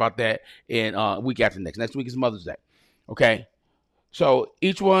and talk about that in week after next. Next week is Mother's Day. Okay? So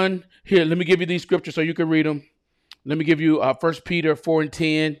each one, here, let me give you these scriptures so you can read them. Let me give you 1 Peter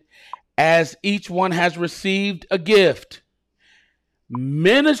 4:10. As each one has received a gift,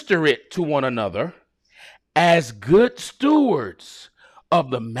 minister it to one another as good stewards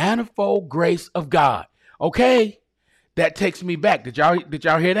of the manifold grace of God. Okay, that takes me back. Did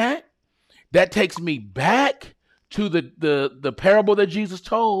y'all hear that? That takes me back to the parable that Jesus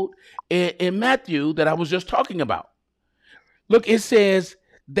told in Matthew that I was just talking about. Look, it says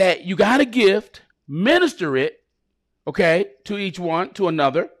that you got a gift, minister it, okay, to each one, to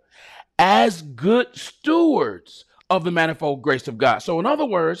another, as good stewards of the manifold grace of God. So in other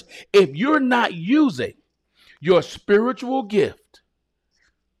words, if you're not using your spiritual gift,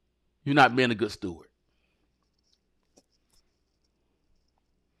 you're not being a good steward.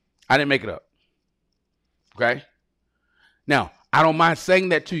 I didn't make it up. Okay? Now, I don't mind saying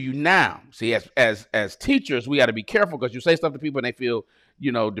that to you now. See, as teachers, we got to be careful because you say stuff to people and they feel,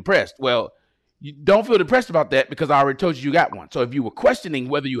 depressed. Well, you don't feel depressed about that because I already told you got one. So if you were questioning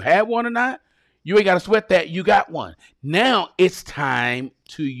whether you had one or not, you ain't got to sweat that. You got one. Now it's time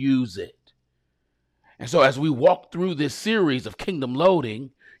to use it. And so as we walk through this series of kingdom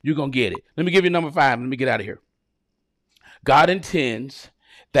loading, you're going to get it. Let me give you number 5. Let me get out of here. God intends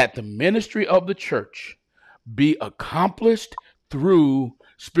that the ministry of the church be accomplished through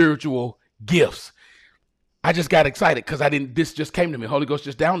spiritual gifts. I just got excited because this just came to me. Holy Ghost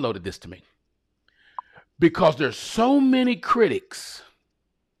just downloaded this to me. Because there's so many critics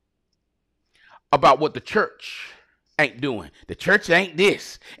about what the church ain't doing. The church ain't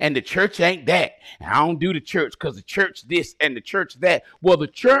this and the church ain't that. And I don't do the church because the church this and the church that. Well, the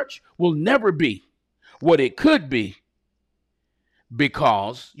church will never be what it could be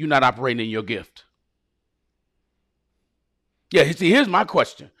because you're not operating in your gift. Yeah, see, here's my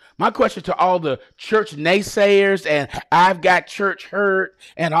question. My question to all the church naysayers and I've got church hurt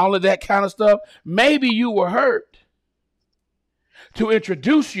and all of that kind of stuff. Maybe you were hurt to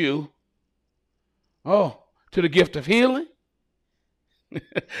introduce you, to the gift of healing.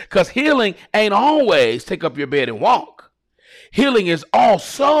 Because healing ain't always take up your bed and walk. Healing is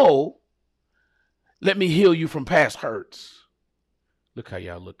also, let me heal you from past hurts. Look how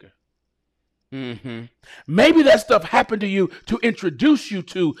y'all looking. Maybe that stuff happened to you to introduce you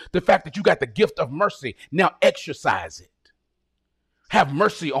to the fact that you got the gift of mercy. Now exercise it. Have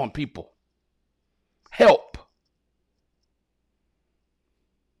mercy on people. Help.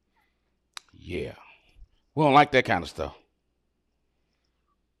 Yeah. We don't like that kind of stuff.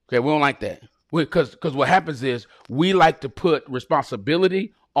 Okay, we don't like that. Because what happens is we like to put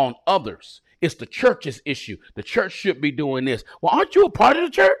responsibility on others. It's the church's issue. The church should be doing this. Well, aren't you a part of the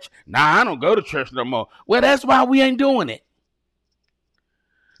church? Nah, I don't go to church no more. Well, that's why we ain't doing it.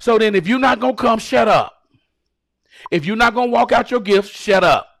 So then if you're not going to come, shut up. If you're not going to walk out your gifts, shut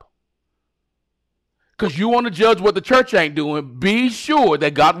up. Because you want to judge what the church ain't doing, be sure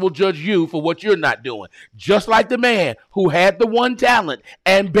that God will judge you for what you're not doing. Just like the man who had the one talent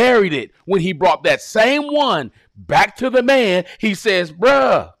and buried it. When he brought that same one back to the man, he says,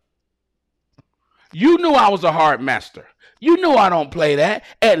 bruh, you knew I was a hard master. You knew I don't play that.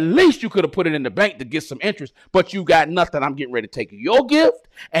 At least you could have put it in the bank to get some interest, but you got nothing. I'm getting ready to take your gift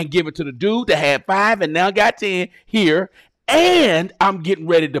and give it to the dude that had 5 and now got 10 here, and I'm getting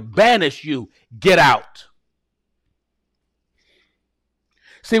ready to banish you. Get out.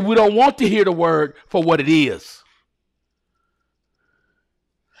 See, we don't want to hear the word for what it is.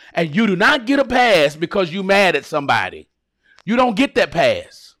 And you do not get a pass because you mad at somebody. You don't get that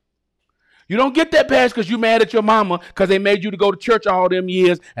pass. You don't get that pass because you mad at your mama because they made you to go to church all them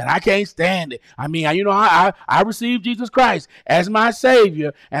years and I can't stand it. I mean, I received Jesus Christ as my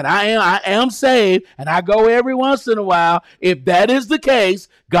Savior and I am saved and I go every once in a while. If that is the case,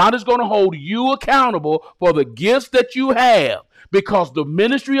 God is going to hold you accountable for the gifts that you have because the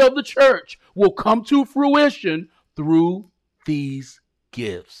ministry of the church will come to fruition through these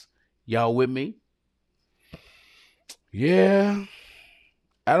gifts. Y'all with me? Yeah,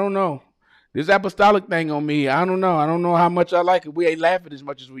 I don't know. This apostolic thing on me, I don't know. I don't know how much I like it. We ain't laughing as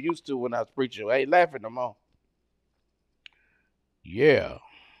much as we used to when I was preaching. I ain't laughing no more. Yeah.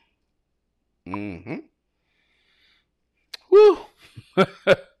 Mm-hmm. Woo.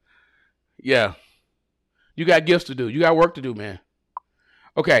 Yeah. You got gifts to do. You got work to do, man.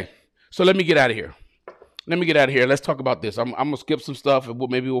 Okay. So let me get out of here. Let's talk about this. I'm gonna skip some stuff, and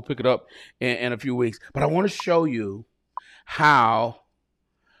maybe we'll pick it up in a few weeks. But I want to show you how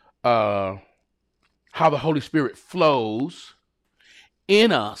uh, how the Holy Spirit flows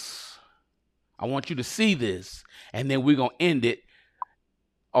in us. I want you to see this, and then we're gonna end it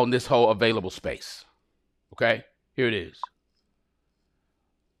on this whole available space. Okay, here it is.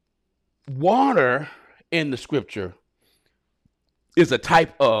 Water in the scripture is a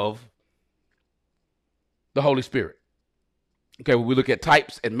type of the Holy Spirit. Okay, when we look at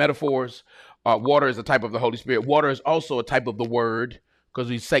types and metaphors, water is a type of the Holy Spirit. Water is also a type of the Word, because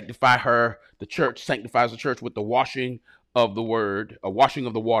we sanctify her. The church sanctifies the church with the washing of the Word, a washing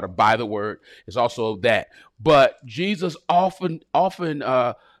of the water by the Word is also that. But Jesus often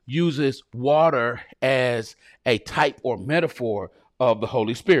uses water as a type or metaphor of the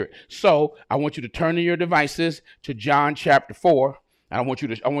Holy Spirit. So I want you to turn in your devices to John chapter 4. And I want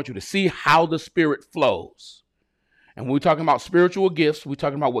you to see how the Spirit flows. And when we're talking about spiritual gifts, we're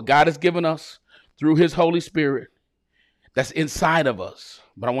talking about what God has given us through his Holy Spirit that's inside of us.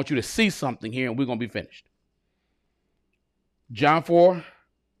 But I want you to see something here, and we're going to be finished. John 4,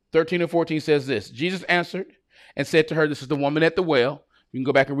 13 and 14 says this. Jesus answered and said to her, this is the woman at the well. You can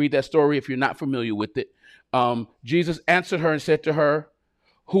go back and read that story if you're not familiar with it. Jesus answered her and said to her,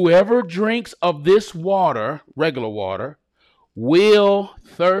 whoever drinks of this water, regular water, will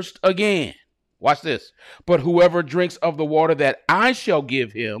thirst again. Watch this. But whoever drinks of the water that I shall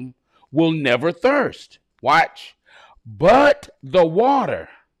give him will never thirst. Watch. But the water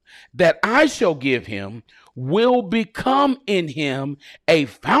that I shall give him will become in him a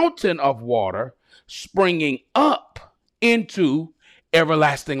fountain of water springing up into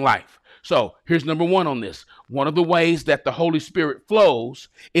everlasting life. So here's number one on this. One of the ways that the Holy Spirit flows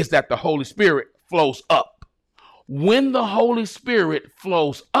is that the Holy Spirit flows up. When the Holy Spirit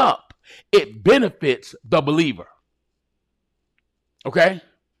flows up, it benefits the believer. Okay?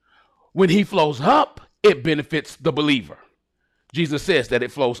 When he flows up, it benefits the believer. Jesus says that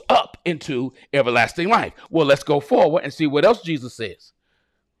it flows up into everlasting life. Well, let's go forward and see what else Jesus says.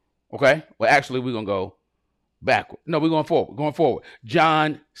 Okay? Well, actually, we're going to go backward. No, we're going forward. Going forward.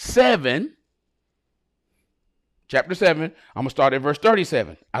 John 7, chapter 7. I'm going to start at verse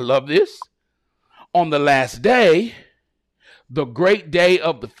 37. I love this. On the last day, the great day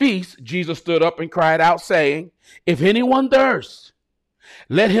of the feast, Jesus stood up and cried out, saying, if anyone thirsts,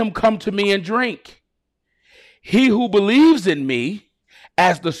 let him come to me and drink. He who believes in me,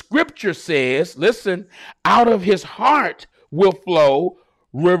 as the scripture says, listen, out of his heart will flow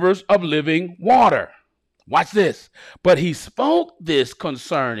rivers of living water. Watch this. But he spoke this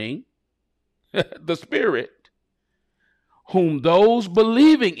concerning the Spirit, whom those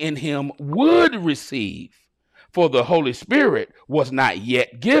believing in him would receive. For the Holy Spirit was not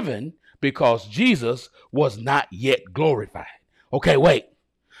yet given because Jesus was not yet glorified. Okay, wait.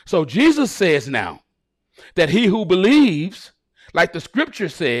 So Jesus says now that he who believes, like the scripture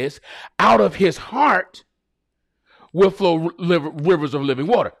says, out of his heart will flow rivers of living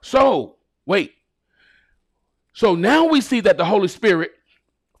water. So, wait. So now we see that the Holy Spirit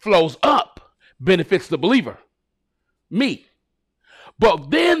flows up, benefits the believer. Me.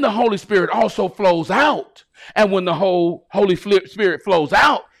 But then the Holy Spirit also flows out. And when the Holy Spirit flows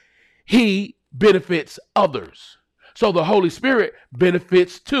out, he benefits others. So the Holy Spirit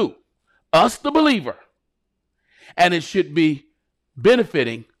benefits too, us, the believer. And it should be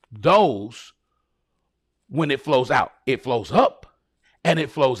benefiting those when it flows out. It flows up and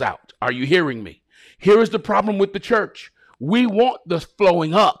it flows out. Are you hearing me? Here is the problem with the church. We want the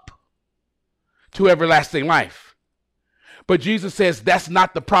flowing up to everlasting life. But Jesus says that's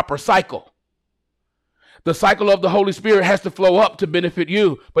not the proper cycle. The cycle of the Holy Spirit has to flow up to benefit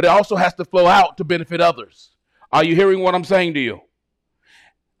you, but it also has to flow out to benefit others. Are you hearing what I'm saying to you?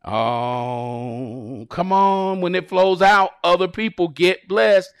 Oh, come on. When it flows out, other people get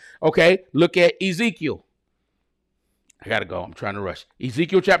blessed. Okay, look at Ezekiel. I got to go. I'm trying to rush.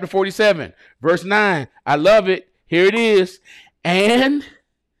 Ezekiel chapter 47, verse 9. I love it. Here it is. And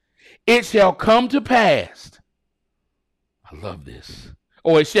it shall come to pass. I love this.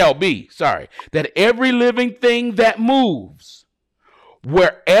 Or it shall be, that every living thing that moves,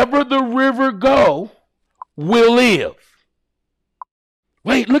 wherever the river go, will live.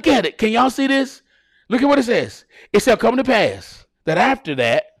 Wait, look at it. Can y'all see this? Look at what it says. It shall come to pass that after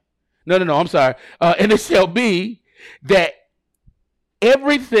that, and it shall be that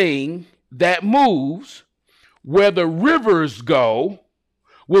everything that moves, where the rivers go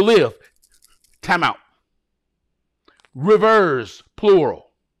will live. Time out. Rivers,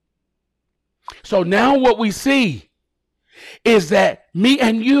 plural. So now what we see is that me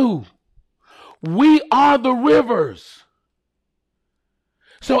and you, we are the rivers.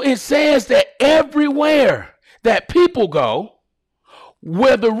 So it says that everywhere that people go,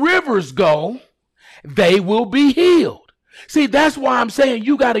 where the rivers go, they will be healed. See, that's why I'm saying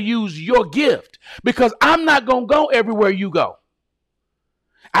you got to use your gift, because I'm not going to go everywhere you go.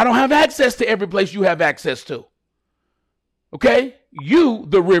 I don't have access to every place you have access to. Okay? You,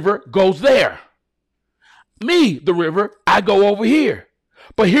 the river, goes there. Me, the river, I go over here.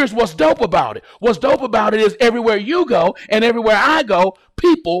 But here's what's dope about it. What's dope about it is everywhere you go and everywhere I go,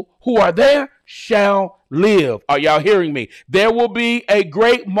 people who are there shall live. Are y'all hearing me? There will be a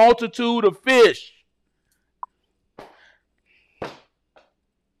great multitude of fish.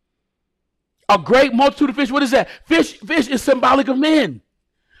 A great multitude of fish. What is that? Fish is symbolic of men.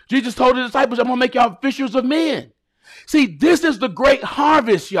 Jesus told the disciples, I'm going to make y'all fishers of men. See, this is the great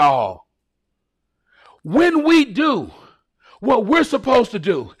harvest, y'all. When we do what we're supposed to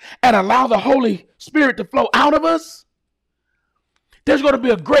do and allow the Holy Spirit to flow out of us, there's going to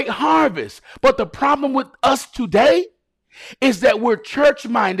be a great harvest. But the problem with us today is that we're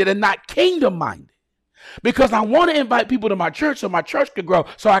church-minded and not kingdom-minded. Because I want to invite people to my church so my church can grow,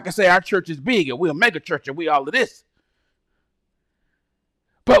 so I can say our church is big and we're a mega church and we all of this.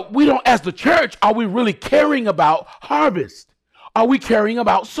 But we don't, as the church, are we really caring about harvest? Are we caring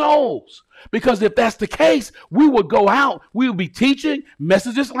about souls? Because if that's the case, we would go out, we would be teaching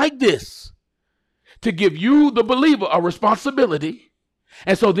messages like this to give you, the believer, a responsibility.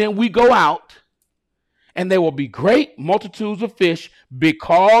 And so then we go out and there will be great multitudes of fish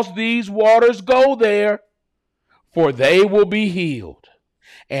because these waters go there, for they will be healed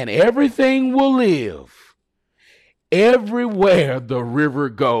and everything will live everywhere the river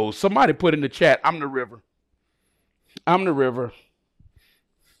goes. Somebody put in the chat, I'm the river. I'm the river.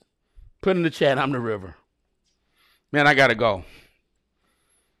 Put in the chat, I'm the river. Man, I got to go.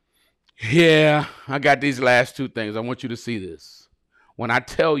 Yeah, I got these last two things. I want you to see this. When I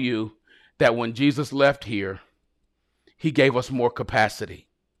tell you that when Jesus left here, he gave us more capacity.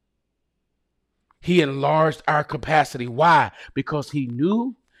 He enlarged our capacity. Why? Because he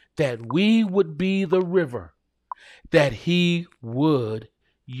knew that we would be the river that he would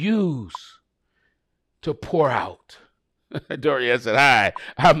use to pour out. Doria said, hi,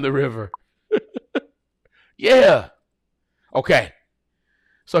 I'm the river. Yeah. Okay.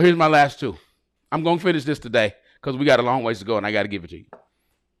 So here's my last two. I'm going to finish this today because we got a long ways to go and I got to give it to you.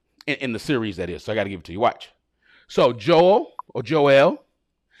 In the series, that is. So I got to give it to you. Watch. So Joel,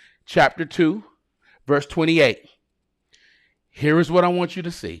 chapter 2, verse 28. Here is what I want you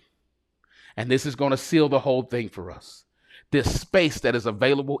to see. And this is going to seal the whole thing for us. This space that is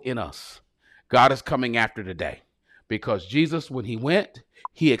available in us, God is coming after today. Because Jesus, when he went,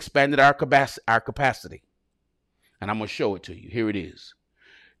 he expanded our capacity. And I'm going to show it to you. Here it is.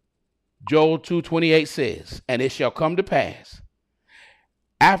 Joel 2:28 says, and it shall come to pass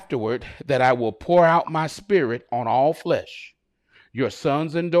afterward that I will pour out my spirit on all flesh. Your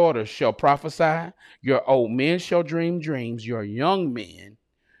sons and daughters shall prophesy. Your old men shall dream dreams. Your young men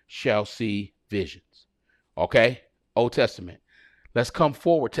shall see visions. Okay? Old Testament. Let's come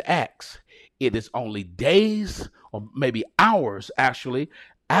forward to Acts. It is only days or maybe hours actually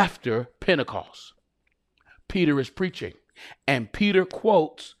after Pentecost. Peter is preaching and Peter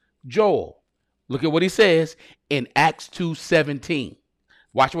quotes Joel. Look at what he says in Acts 2:17.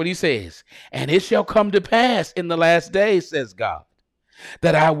 Watch what he says. And it shall come to pass in the last days, says God,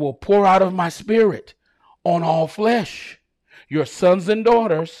 that I will pour out of my spirit on all flesh. Your sons and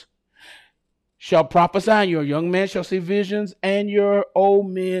daughters shall prophesy, your young men shall see visions, and your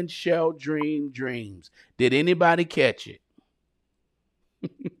old men shall dream dreams. Did anybody catch it?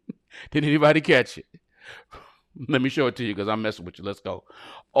 Did anybody catch it? Let me show it to you because I'm messing with you. Let's go.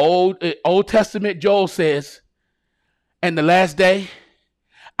 Old Testament, Joel says, and the last day,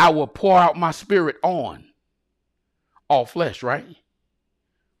 I will pour out my spirit on all flesh, right?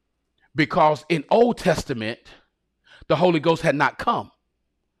 Because in Old Testament, the Holy Ghost had not come.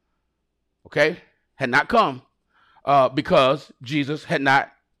 Okay? Had not come because Jesus had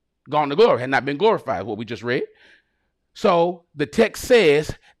not gone to glory, had not been glorified, what we just read. So the text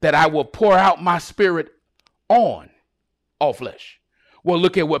says that I will pour out my spirit on all flesh. Well,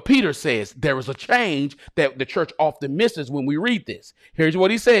 look at what Peter says. There is a change that the church often misses when we read this. Here's what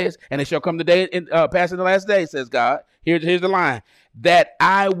he says, and it shall come the day, pass in the last day, says God. Here's the line, that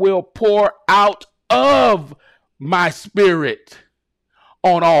I will pour out of my spirit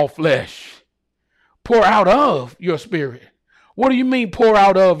on all flesh. Pour out of your spirit. What do you mean pour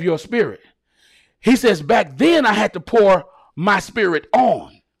out of your spirit? He says, back then I had to pour my spirit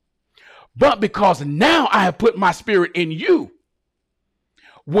on. But because now I have put my spirit in you,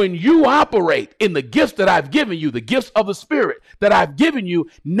 when you operate in the gifts that I've given you, the gifts of the Spirit that I've given you,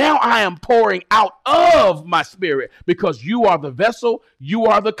 now I am pouring out of my spirit because you are the vessel, you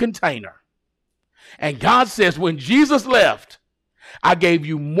are the container. And God says, when Jesus left, I gave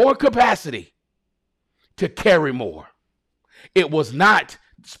you more capacity to carry more. It was not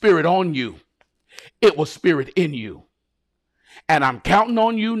spirit on you, it was spirit in you. And I'm counting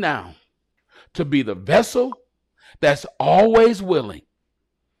on you now to be the vessel that's always willing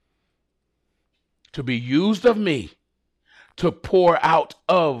to be used of me to pour out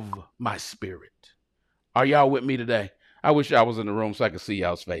of my spirit. Are y'all with me today? I wish I was in the room so I could see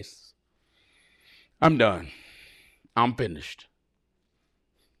y'all's faces. I'm done. I'm finished.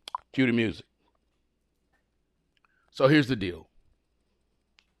 Cue the music. So here's the deal.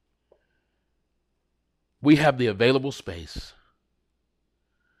 We have the available space.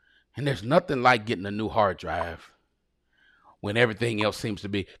 And there's nothing like getting a new hard drive when everything else seems to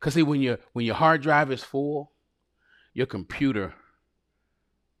be. Because see, when your hard drive is full, your computer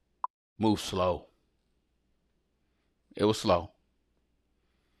moves slow. It was slow.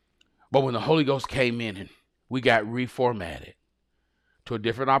 But when the Holy Ghost came in and we got reformatted to a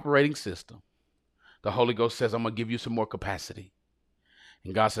different operating system, the Holy Ghost says, I'm going to give you some more capacity.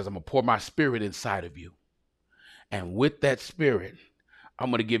 And God says, I'm going to pour my spirit inside of you. And with that spirit, I'm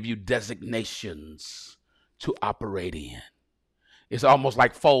going to give you designations to operate in. It's almost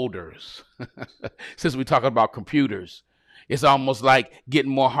like folders. Since we're talking about computers, it's almost like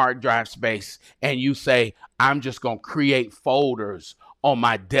getting more hard drive space. And you say, I'm just going to create folders on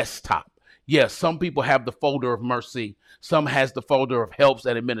my desktop. Yes, some people have the folder of mercy. Some has the folder of helps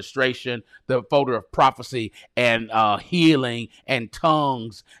and administration, the folder of prophecy and healing and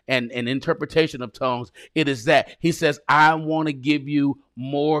tongues and interpretation of tongues. It is that. He says, I want to give you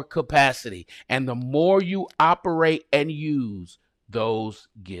more capacity. And the more you operate and use those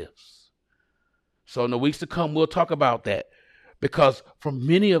gifts. So in the weeks to come, we'll talk about that. Because for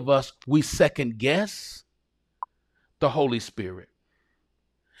many of us, we second guess the Holy Spirit.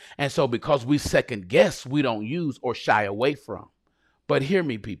 And so because we second guess, we don't use or shy away from. But hear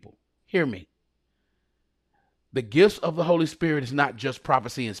me, people. Hear me. The gifts of the Holy Spirit is not just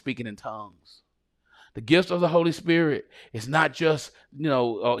prophecy and speaking in tongues. The gifts of the Holy Spirit is not just,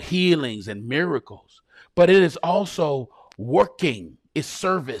 healings and miracles, but it is also working. It's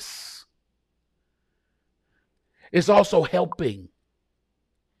service. It's also helping.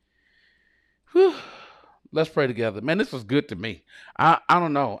 Whew. Let's pray together. Man, this was good to me. I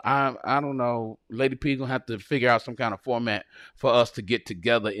don't know. I don't know. Lady P gonna have to figure out some kind of format for us to get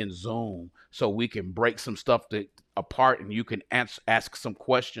together in Zoom so we can break some stuff apart and you can ask some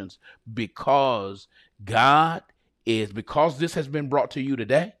questions because because this has been brought to you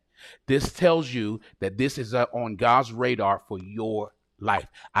today. This tells you that this is on God's radar for your life.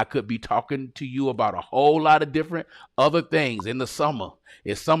 I could be talking to you about a whole lot of different other things in the summer.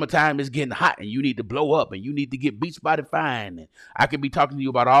 It's summertime, it's getting hot and you need to blow up and you need to get beach body fine. And I could be talking to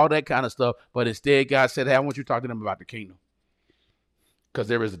you about all that kind of stuff, but instead God said, hey, I want you to talk to them about the kingdom. Because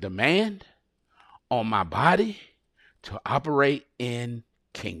there is a demand on my body to operate in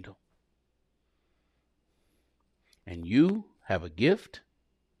kingdom. And you have a gift.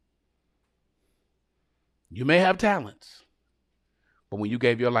 You may have talents. But when you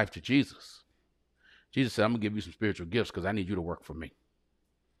gave your life to Jesus, Jesus said, I'm going to give you some spiritual gifts because I need you to work for me.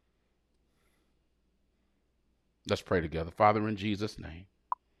 Let's pray together. Father, in Jesus' name,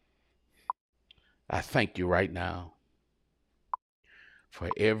 I thank you right now for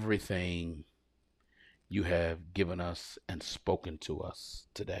everything you have given us and spoken to us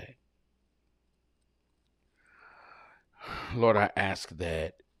today. Lord, I ask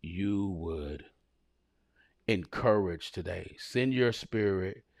that you would encourage today. Send your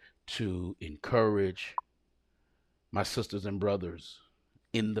spirit to encourage my sisters and brothers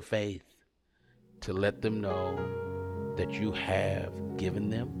in the faith, to let them know that you have given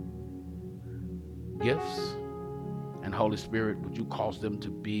them gifts. And Holy Spirit, would you cause them to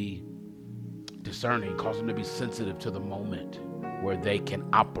be discerning, cause them to be sensitive to the moment where they can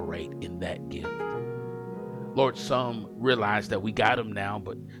operate in that gift. Lord, some realize that we got them now,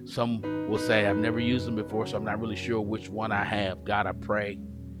 but some will say, I've never used them before, so I'm not really sure which one I have. God, I pray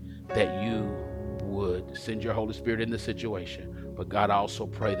that you would send your Holy Spirit in the situation. But God, I also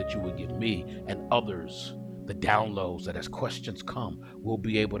pray that you would give me and others the downloads that as questions come, we'll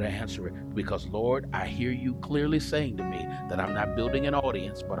be able to answer it. Because, Lord, I hear you clearly saying to me that I'm not building an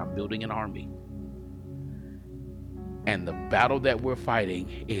audience, but I'm building an army. And the battle that we're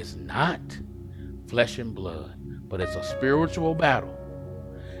fighting is not flesh and blood, but it's a spiritual battle.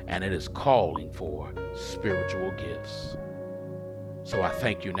 And it is calling for spiritual gifts. So I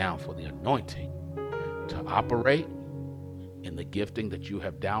thank you now for the anointing to operate in the gifting that you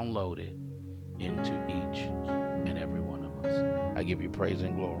have downloaded into each and every one of us. I give you praise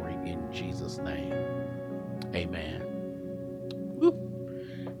and glory in Jesus' name. Amen.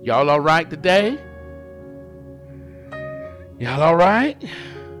 Woo. Y'all all right today? Y'all all right?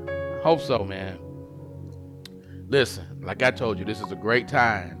 Hope so, man. Listen, like I told you, this is a great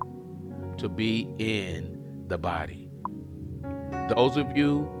time to be in the body. Those of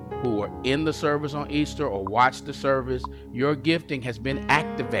you who are in the service on Easter or watch the service, your gifting has been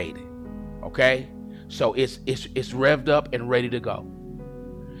activated. Okay? So it's revved up and ready to go.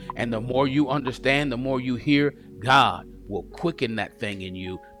 And the more you understand, the more you hear, God will quicken that thing in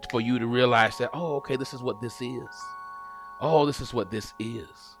you for you to realize that, oh, okay, this is what this is. Oh, this is what this is.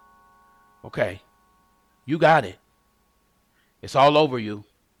 Okay. You got it. It's all over you.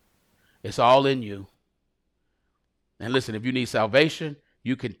 It's all in you. And listen, if you need salvation,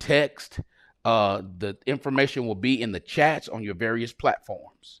 you can text. The information will be in the chats on your various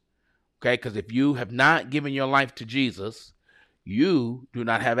platforms. Okay, because if you have not given your life to Jesus, you do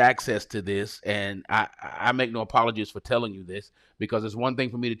not have access to this. And I make no apologies for telling you this, because it's one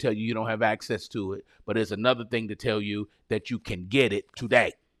thing for me to tell you you don't have access to it, but it's another thing to tell you that you can get it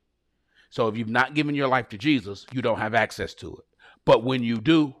today. So if you've not given your life to Jesus, you don't have access to it. But when you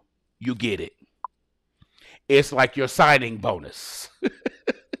do, you get it. It's like your signing bonus.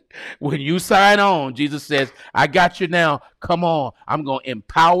 When you sign on, Jesus says, I got you now. Come on. I'm going to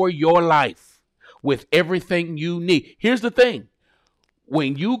empower your life with everything you need. Here's the thing.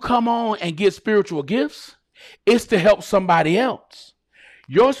 When you come on and get spiritual gifts, it's to help somebody else.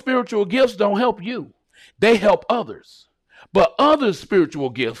 Your spiritual gifts don't help you. They help others. But others' spiritual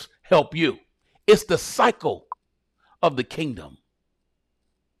gifts help you. It's the cycle of the kingdom.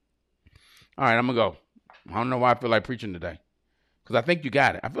 All right, I'm going to go. I don't know why I feel like preaching today, because I think you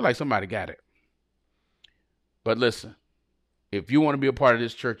got it. I feel like somebody got it. But listen, if you want to be a part of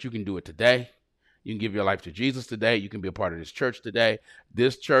this church, you can do it today. You can give your life to Jesus today. You can be a part of this church today.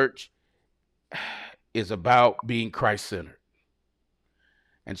 This church is about being Christ-centered.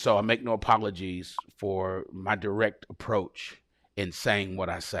 And so I make no apologies for my direct approach in saying what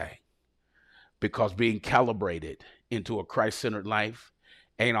I say, because being calibrated into a Christ-centered life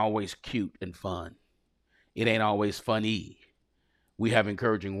ain't always cute and fun. It ain't always funny. We have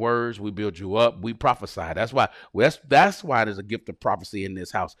encouraging words. We build you up. We prophesy. That's why there's a gift of prophecy in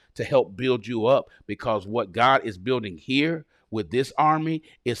this house, to help build you up, because what God is building here with this army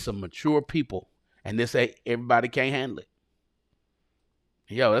is some mature people, and this ain't everybody can't handle it.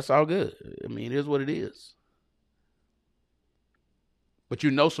 Yo, that's all good. I mean, it is what it is. But you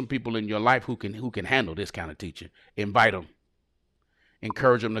know some people in your life who can handle this kind of teaching. Invite them.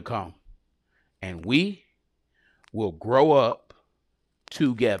 Encourage them to come. And we will grow up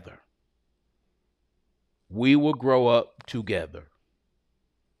together. We will grow up together.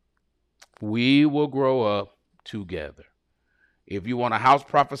 We will grow up together. If you want a house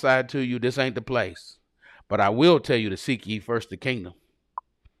prophesied to you, this ain't the place. But I will tell you to seek ye first the kingdom.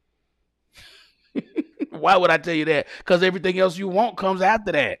 Why would I tell you that? Because everything else you want comes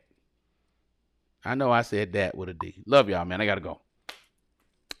after that. I know I said that with a D. Love y'all, man. I got to go.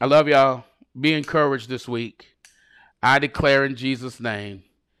 I love y'all. Be encouraged this week. I declare in Jesus' name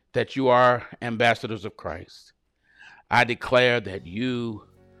that you are ambassadors of Christ. I declare that you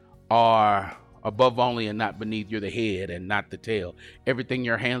are above only and not beneath. You're the head and not the tail. Everything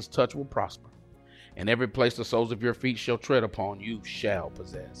your hands touch will prosper. And every place the soles of your feet shall tread upon, you shall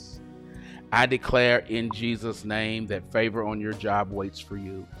possess. I declare in Jesus' name that favor on your job waits for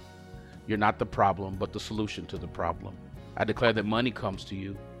you. You're not the problem, but the solution to the problem. I declare that money comes to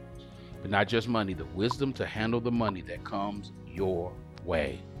you, but not just money, the wisdom to handle the money that comes your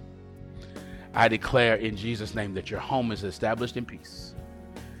way. I declare in Jesus' name that your home is established in peace,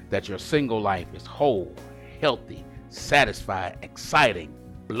 that your single life is whole, healthy, satisfied, exciting,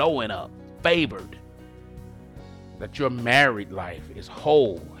 blowing up, favored, that your married life is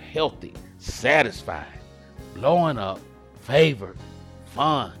whole, healthy, satisfied, blowing up, favored,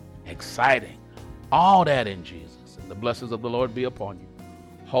 fun, exciting, all that in Jesus. And the blessings of the Lord be upon you.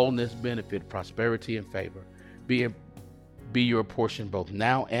 Wholeness, benefit, prosperity, and favor be your portion both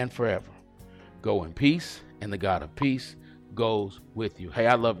now and forever. Go in peace, and the God of peace goes with you. Hey,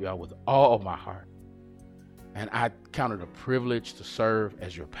 I love y'all with all of my heart. And I count it a privilege to serve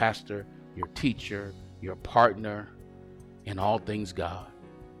as your pastor, your teacher, your partner in all things God.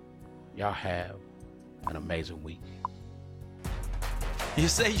 Y'all have an amazing week. You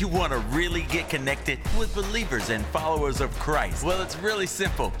say you want to really get connected with believers and followers of Christ. Well, it's really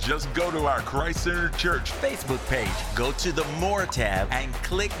simple. Just go to our Christ Centered Church Facebook page. Go to the More tab and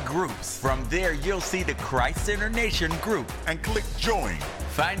click Groups. From there, you'll see the Christ Centered Nation group. and click Join.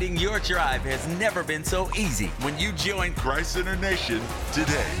 Finding your tribe has never been so easy when you join Christ Centered Nation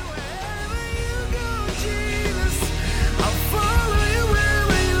today.